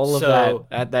about all of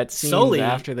that scene Sully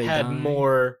after they had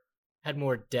died. had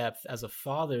more depth as a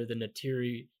father than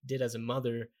Neytiri did as a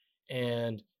mother,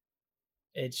 and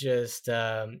it just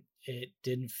it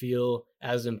didn't feel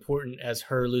as important as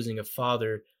her losing a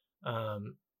father,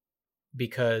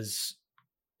 because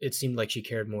it seemed like she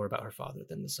cared more about her father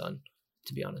than the son,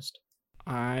 to be honest.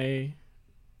 I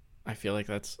feel like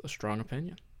that's a strong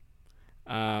opinion.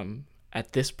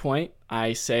 At this point,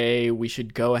 I say we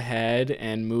should go ahead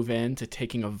and move into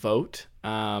taking a vote.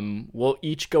 We'll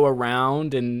each go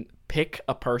around and pick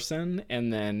a person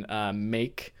and then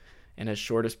make, in as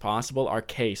short as possible, our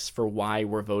case for why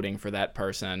we're voting for that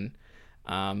person.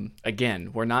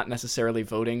 Again, we're not necessarily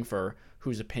voting for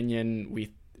whose opinion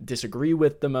we disagree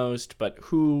with the most, but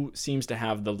who seems to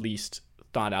have the least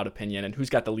thought out opinion and who's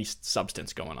got the least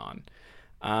substance going on.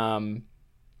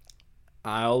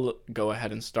 I'll go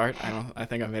ahead and start. I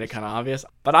think I made it kind of obvious,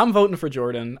 but I'm voting for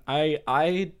Jordan.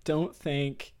 I don't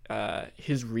think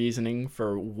his reasoning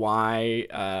for why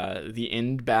the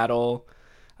end battle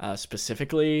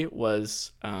specifically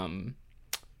was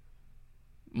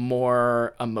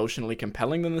more emotionally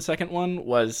compelling than the second one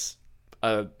was.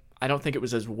 I don't think it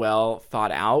was as well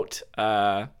thought out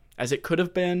as it could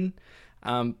have been.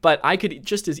 But I could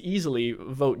just as easily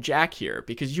vote Jack here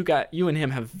because you and him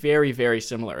have very, very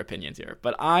similar opinions here.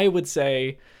 But I would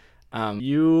say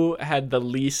you had the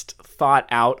least thought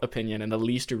out opinion and the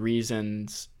least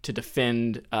reasons to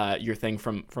defend your thing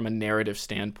from a narrative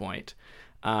standpoint.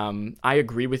 I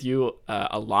agree with you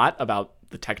a lot about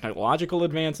the technological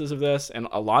advances of this and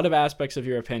a lot of aspects of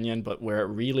your opinion, but where it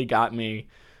really got me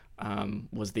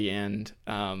was the end.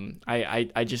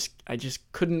 I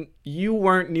just couldn't. You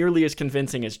weren't nearly as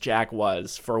convincing as Jack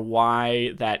was for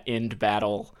why that end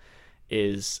battle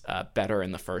is better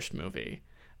in the first movie,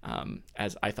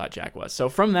 as I thought Jack was. So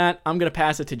from that, I'm gonna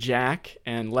pass it to Jack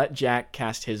and let Jack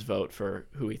cast his vote for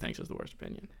who he thinks is the worst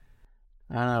opinion.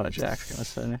 I don't know what Jack's gonna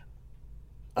say.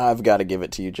 I've got to give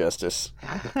it to you, Justice.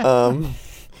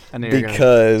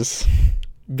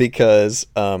 Because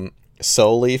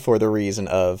solely for the reason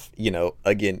of,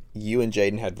 again, you and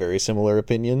Jaden had very similar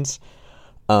opinions.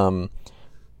 But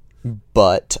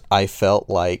I felt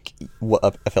like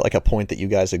a point that you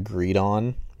guys agreed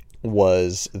on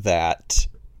was that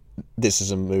this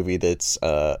is a movie that's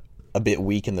a bit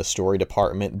weak in the story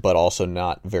department, but also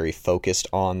not very focused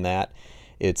on that.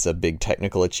 It's a big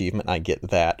technical achievement. I get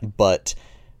that, but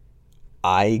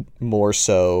I more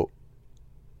so,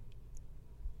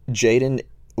 Jaden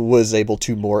was able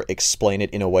to more explain it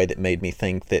in a way that made me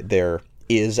think that there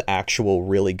is actual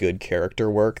really good character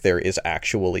work. There is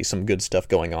actually some good stuff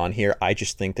going on here. I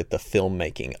just think that the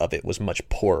filmmaking of it was much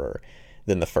poorer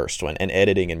than the first one, and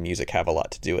editing and music have a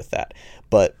lot to do with that.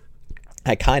 But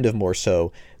I kind of more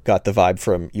so got the vibe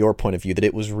from your point of view that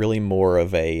it was really more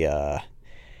of a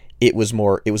it was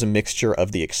a mixture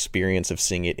of the experience of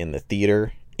seeing it in the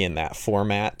theater in that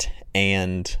format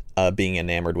and being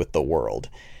enamored with the world.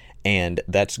 And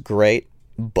that's great,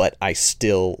 but I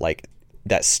still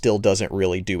that still doesn't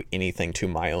really do anything to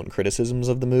my own criticisms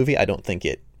of the movie. I don't think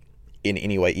it in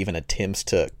any way even attempts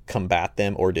to combat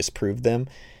them or disprove them.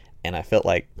 And I felt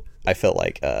like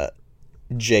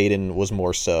Jaden was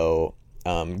more so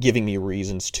giving me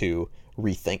reasons to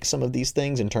rethink some of these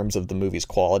things in terms of the movie's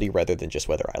quality rather than just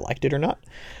whether I liked it or not.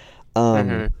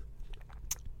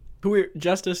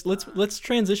 Justice, let's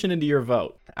transition into your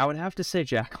vote. I would have to say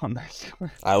Jack on this.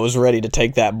 I was ready to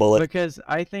take that bullet. Because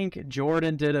I think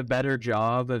Jordan did a better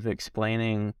job of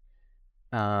explaining.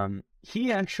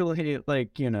 He actually,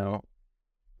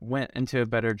 went into a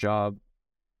better job.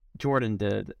 Jordan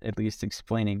did, at least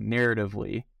explaining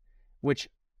narratively, which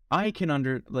I can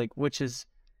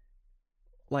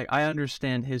I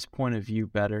understand his point of view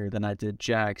better than I did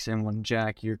Jack's. And when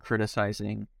Jack, you're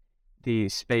criticizing the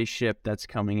spaceship that's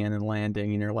coming in and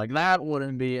landing, and you're like, that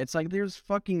wouldn't be. It's like there's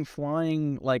fucking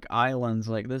flying islands.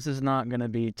 This is not gonna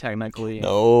be technically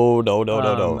no.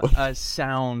 A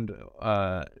sound,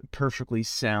 perfectly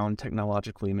sound,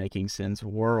 technologically making sense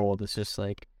world. It's just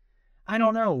I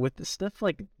don't know, with the stuff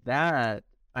like that,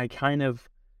 I kind of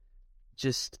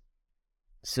just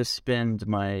suspend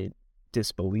my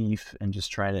disbelief and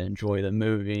just try to enjoy the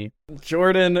movie.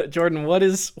 Jordan,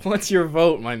 what's your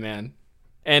vote, my man?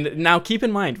 And now keep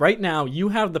in mind, right now you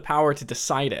have the power to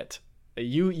decide it.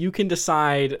 You can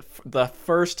decide the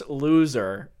first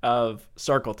loser of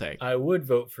Circle Take. I would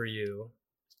vote for you,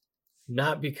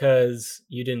 not because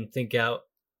you didn't think out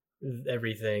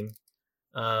everything.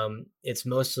 It's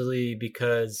mostly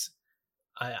because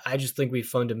I just think we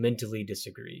fundamentally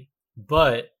disagree.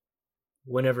 But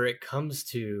whenever it comes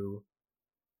to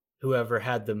whoever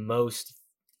had the most,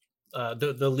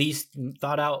 the least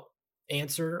thought out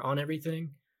answer on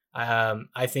everything,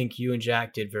 I think you and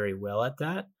Jack did very well at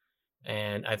that.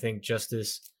 And I think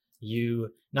Justice,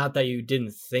 not that you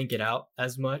didn't think it out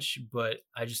as much, but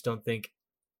I just don't think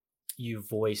you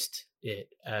voiced it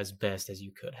as best as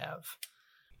you could have.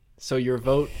 So your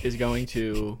vote is going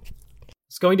to...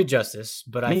 It's going to Justice,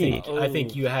 but I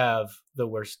think you have the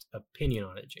worst opinion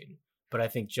on it, Jaden. But I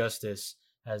think Justice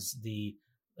has the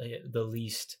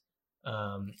least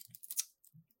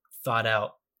thought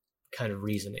out kind of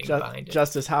reasoning behind it.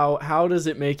 Justice, how does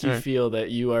it make you feel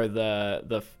that you are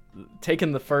the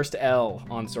taking the first L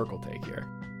on Circle Take here?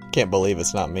 Can't believe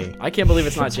it's not me. I can't believe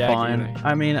it's not Jack. Fine.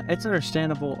 I mean, it's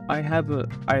understandable. I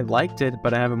liked it,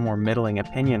 but I have a more middling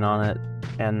opinion on it,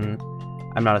 and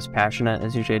I'm not as passionate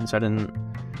as you, Jaden. So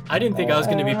I didn't think I was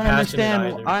going to be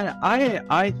passionate either.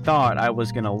 I thought I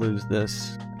was going to lose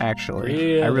this. Actually,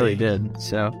 really? I really did.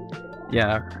 So,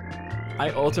 yeah. I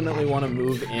ultimately want to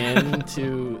move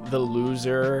into the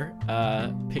loser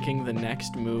picking the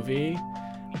next movie.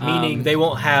 Meaning they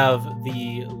won't have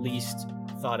the least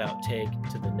thought out take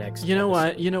to the next You know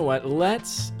what?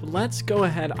 Let's go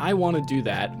ahead. I want to do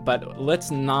that, but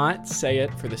let's not say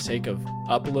it for the sake of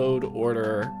upload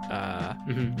order.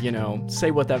 Say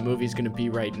what that movie's going to be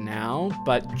right now,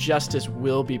 but Justice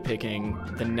will be picking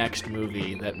the next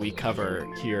movie that we cover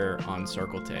here on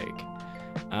Circle Take.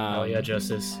 Oh yeah,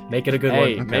 Justice. Make it a good one.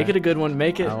 Okay. Make it a good one.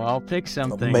 Make it. Oh, I'll pick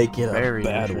something. Make it very a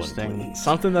bad interesting. one, please.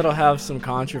 Something that'll have some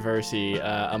controversy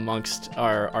amongst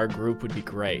our group would be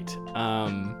great.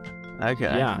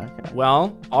 Okay. Yeah. Okay.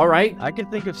 Well, all right. I can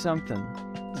think of something.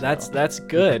 That's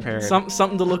good.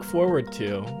 Something to look forward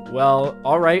to. Well,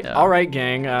 all right. Yeah. All right,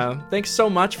 gang. Thanks so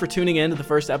much for tuning in to the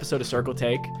first episode of Circle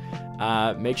Take.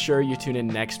 Make sure you tune in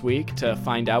next week to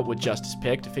find out what Justice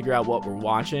picked, to figure out what we're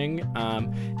watching,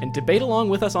 and debate along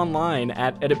with us online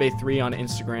at EditBay3 on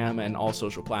Instagram and all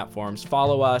social platforms.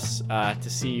 Follow us to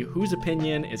see whose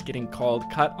opinion is getting called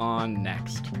cut on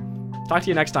next. Talk to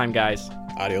you next time, guys.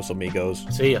 Adios, amigos.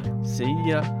 See ya. See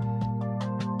ya.